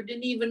world where you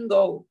didn't even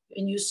go,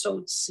 and you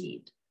sowed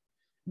seed.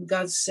 And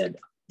God said,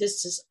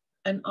 this is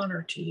an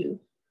honor to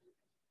you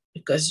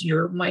because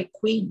you're my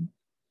queen.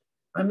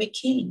 I'm a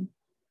king,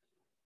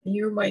 and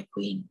you're my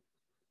queen.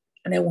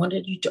 And I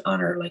wanted you to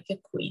honor like a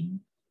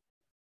queen.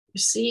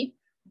 You see,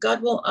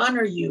 God will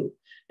honor you.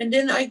 And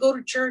then I go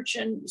to church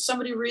and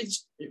somebody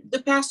reads,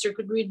 the pastor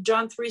could read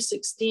John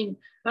 3:16.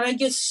 And I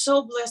get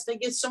so blessed. I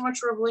get so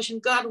much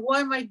revelation. God, why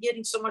am I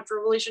getting so much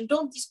revelation?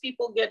 Don't these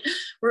people get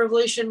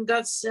revelation?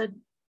 God said,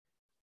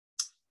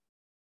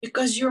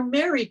 because you're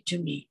married to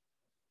me.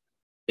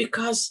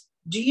 Because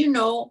do you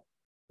know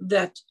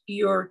that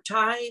your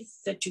tithe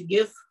that you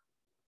give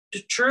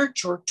to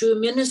church or to a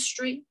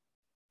ministry,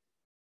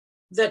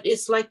 that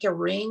it's like a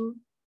ring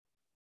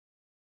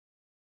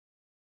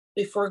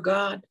before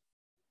God?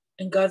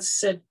 And God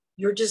said,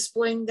 you're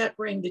displaying that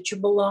ring that you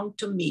belong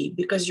to me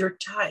because you're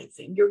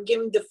tithing. You're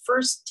giving the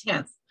first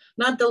 10th,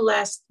 not the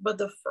last, but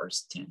the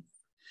first 10th.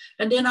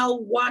 And then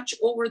I'll watch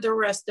over the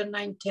rest, the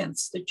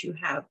 9/10ths that you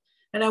have,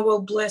 and I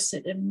will bless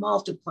it and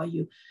multiply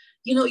you.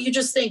 You know, you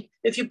just think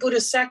if you put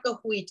a sack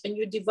of wheat and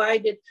you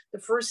divide it, the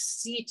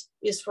first seed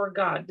is for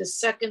God, the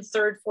second,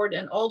 third, fourth,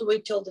 and all the way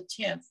till the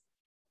 10th.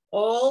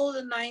 All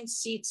the 9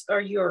 seats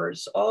are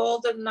yours. All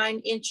the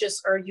 9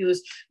 inches are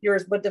yours,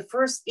 but the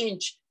first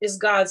inch is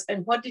God's.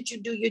 And what did you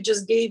do? You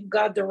just gave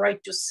God the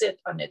right to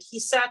sit on it. He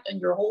sat on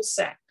your whole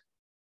sack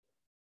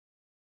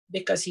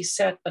because he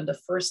sat on the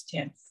first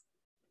 10th,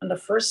 on the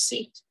first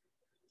seat.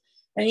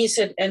 And he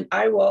said, and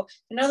I will.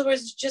 In other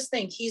words, just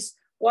think, he's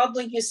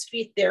wobbling his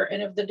feet there.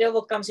 And if the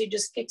devil comes, he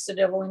just kicks the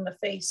devil in the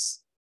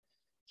face.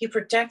 He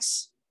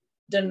protects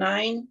the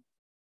 9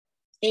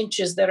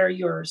 inches that are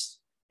yours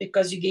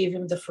because you gave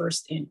him the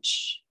first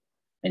inch.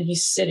 And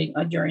he's sitting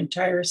on your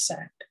entire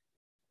sack.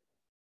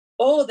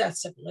 Oh,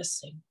 that's a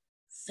blessing.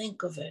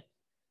 Think of it.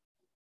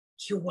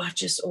 He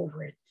watches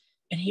over it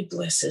and he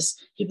blesses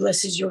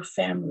your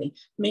family.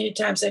 Many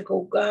times I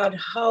go, God,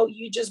 how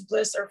you just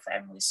bless our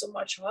family so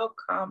much. How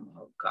come?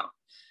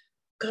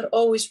 God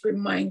always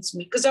reminds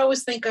me, because I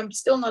always think I'm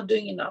still not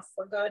doing enough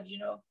for God, you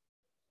know.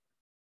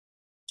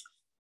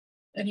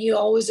 And he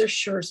always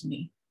assures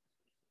me,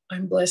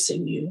 I'm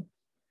blessing you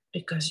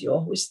because you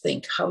always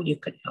think how you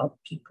can help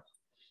people,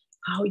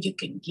 how you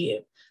can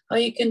give, how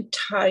you can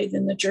tithe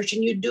in the church,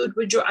 and you do it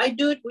with joy. I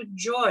do it with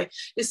joy.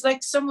 It's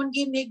like someone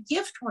gave me a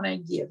gift when I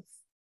give.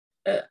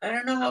 I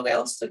don't know how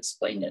else to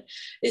explain it.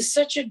 It's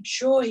such a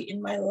joy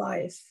in my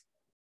life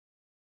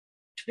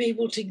to be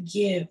able to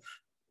give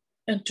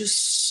and to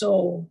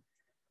sow.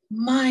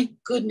 My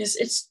goodness,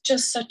 it's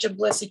just such a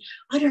blessing.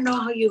 I don't know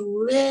how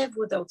you live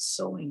without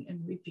sowing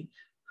and reaping.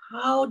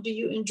 How do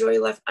you enjoy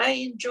life? I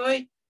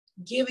enjoy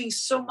giving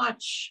so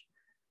much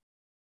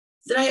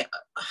that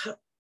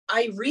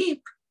I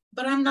reap,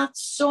 but I'm not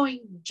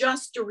sowing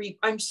just to reap.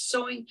 I'm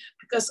sowing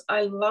because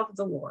I love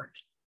the Lord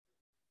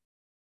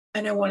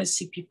and I want to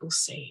see people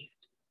saved.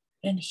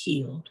 and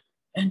healed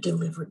and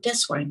delivered.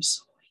 That's why I'm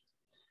sowing.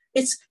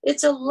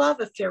 It's a love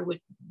affair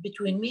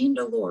between me and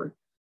the Lord,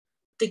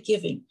 the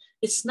giving.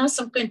 It's not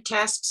some kind of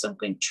task, some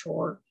kind of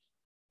chore.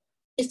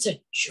 It's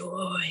a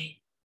joy,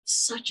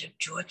 such a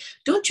joy.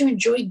 Don't you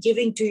enjoy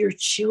giving to your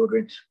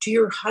children, to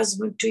your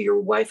husband, to your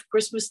wife,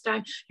 Christmas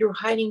time? You're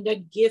hiding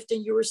that gift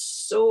and you were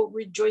so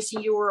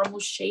rejoicing. You were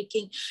almost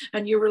shaking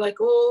and you were like,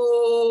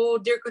 oh,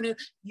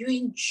 you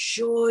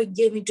enjoy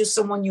giving to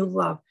someone you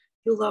love.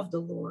 You love the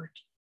Lord.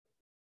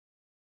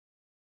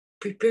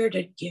 Prepare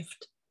that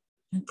gift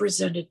and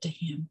present it to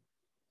him.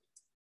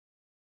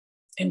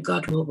 And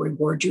God will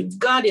reward you.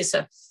 God is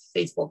a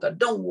faithful God.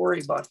 Don't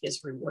worry about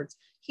his rewards.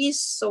 He's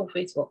so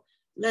faithful.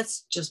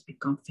 Let's just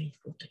become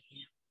faithful to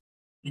him.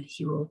 And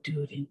he will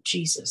do it in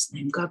Jesus'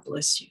 name. God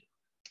bless you.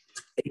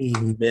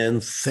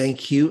 Amen.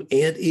 Thank you.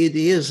 And it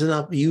is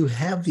you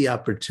have the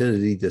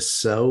opportunity to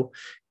sow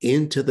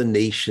into the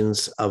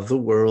nations of the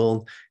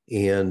world.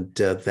 And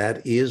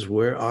that is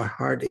where our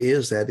heart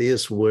is. That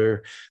is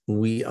where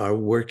we are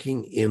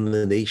working in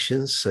the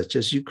nations, such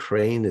as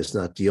Ukraine is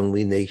not the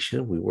only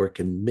nation. We work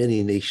in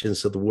many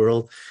nations of the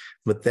world.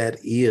 But that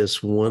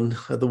is one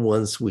of the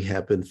ones we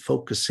have been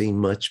focusing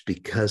much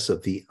because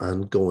of the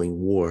ongoing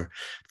war.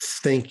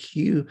 Thank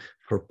you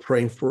for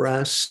praying for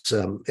us.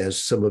 As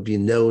some of you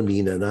know,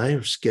 Nina and I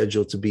are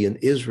scheduled to be in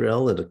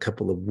Israel in a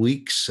couple of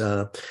weeks.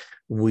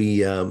 We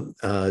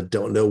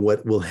don't know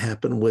what will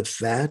happen with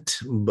that,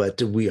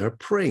 but we are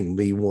praying.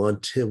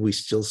 We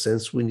still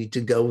sense we need to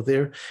go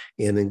there.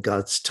 And in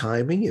God's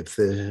timing,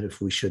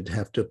 if we should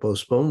have to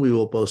postpone, we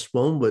will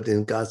postpone. But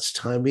in God's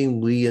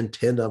timing, we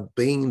intend on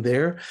being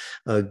there.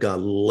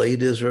 God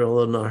laid Israel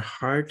on our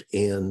heart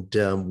and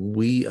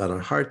we on our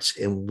hearts,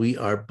 and we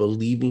are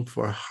believing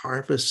for a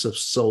harvest of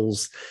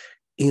souls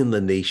in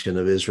the nation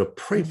of Israel.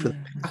 Pray for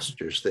the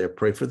pastors there,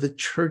 pray for the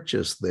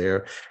churches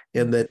there,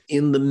 and that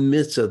in the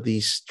midst of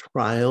these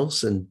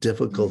trials and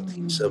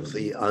difficulties of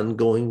the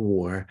ongoing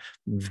war,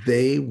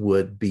 they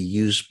would be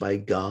used by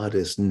God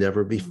as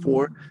never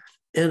before.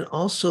 And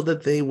also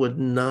that they would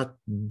not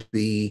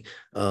be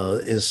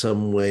in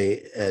some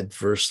way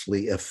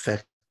adversely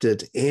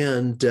affected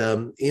and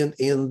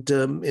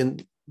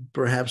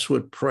perhaps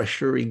with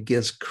pressure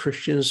against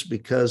Christians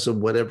because of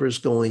whatever's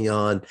going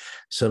on.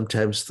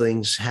 Sometimes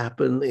things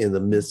happen in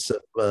the midst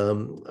of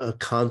a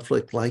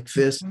conflict like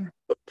this.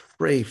 But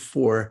pray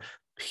for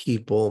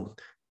people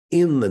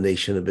in the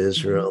nation of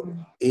Israel,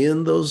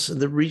 in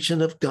the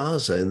region of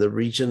Gaza, in the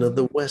region of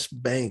the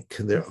West Bank.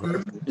 There are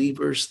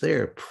believers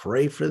there.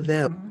 Pray for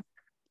them.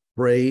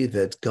 Pray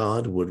that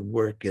God would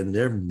work in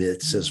their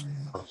midst as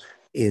well.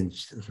 And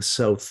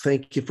so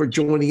thank you for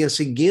joining us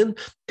again.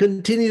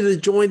 Continue to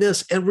join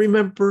us. And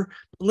remember,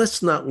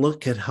 let's not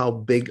look at how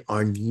big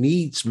our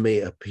needs may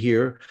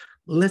appear.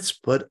 Let's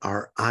put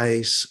our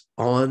eyes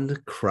on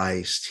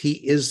Christ. He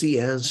is the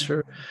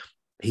answer.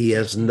 He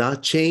has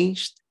not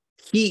changed.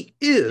 He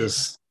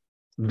is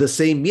the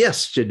same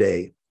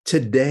yesterday,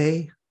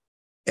 today,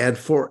 and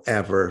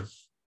forever.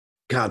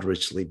 God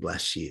richly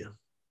bless you.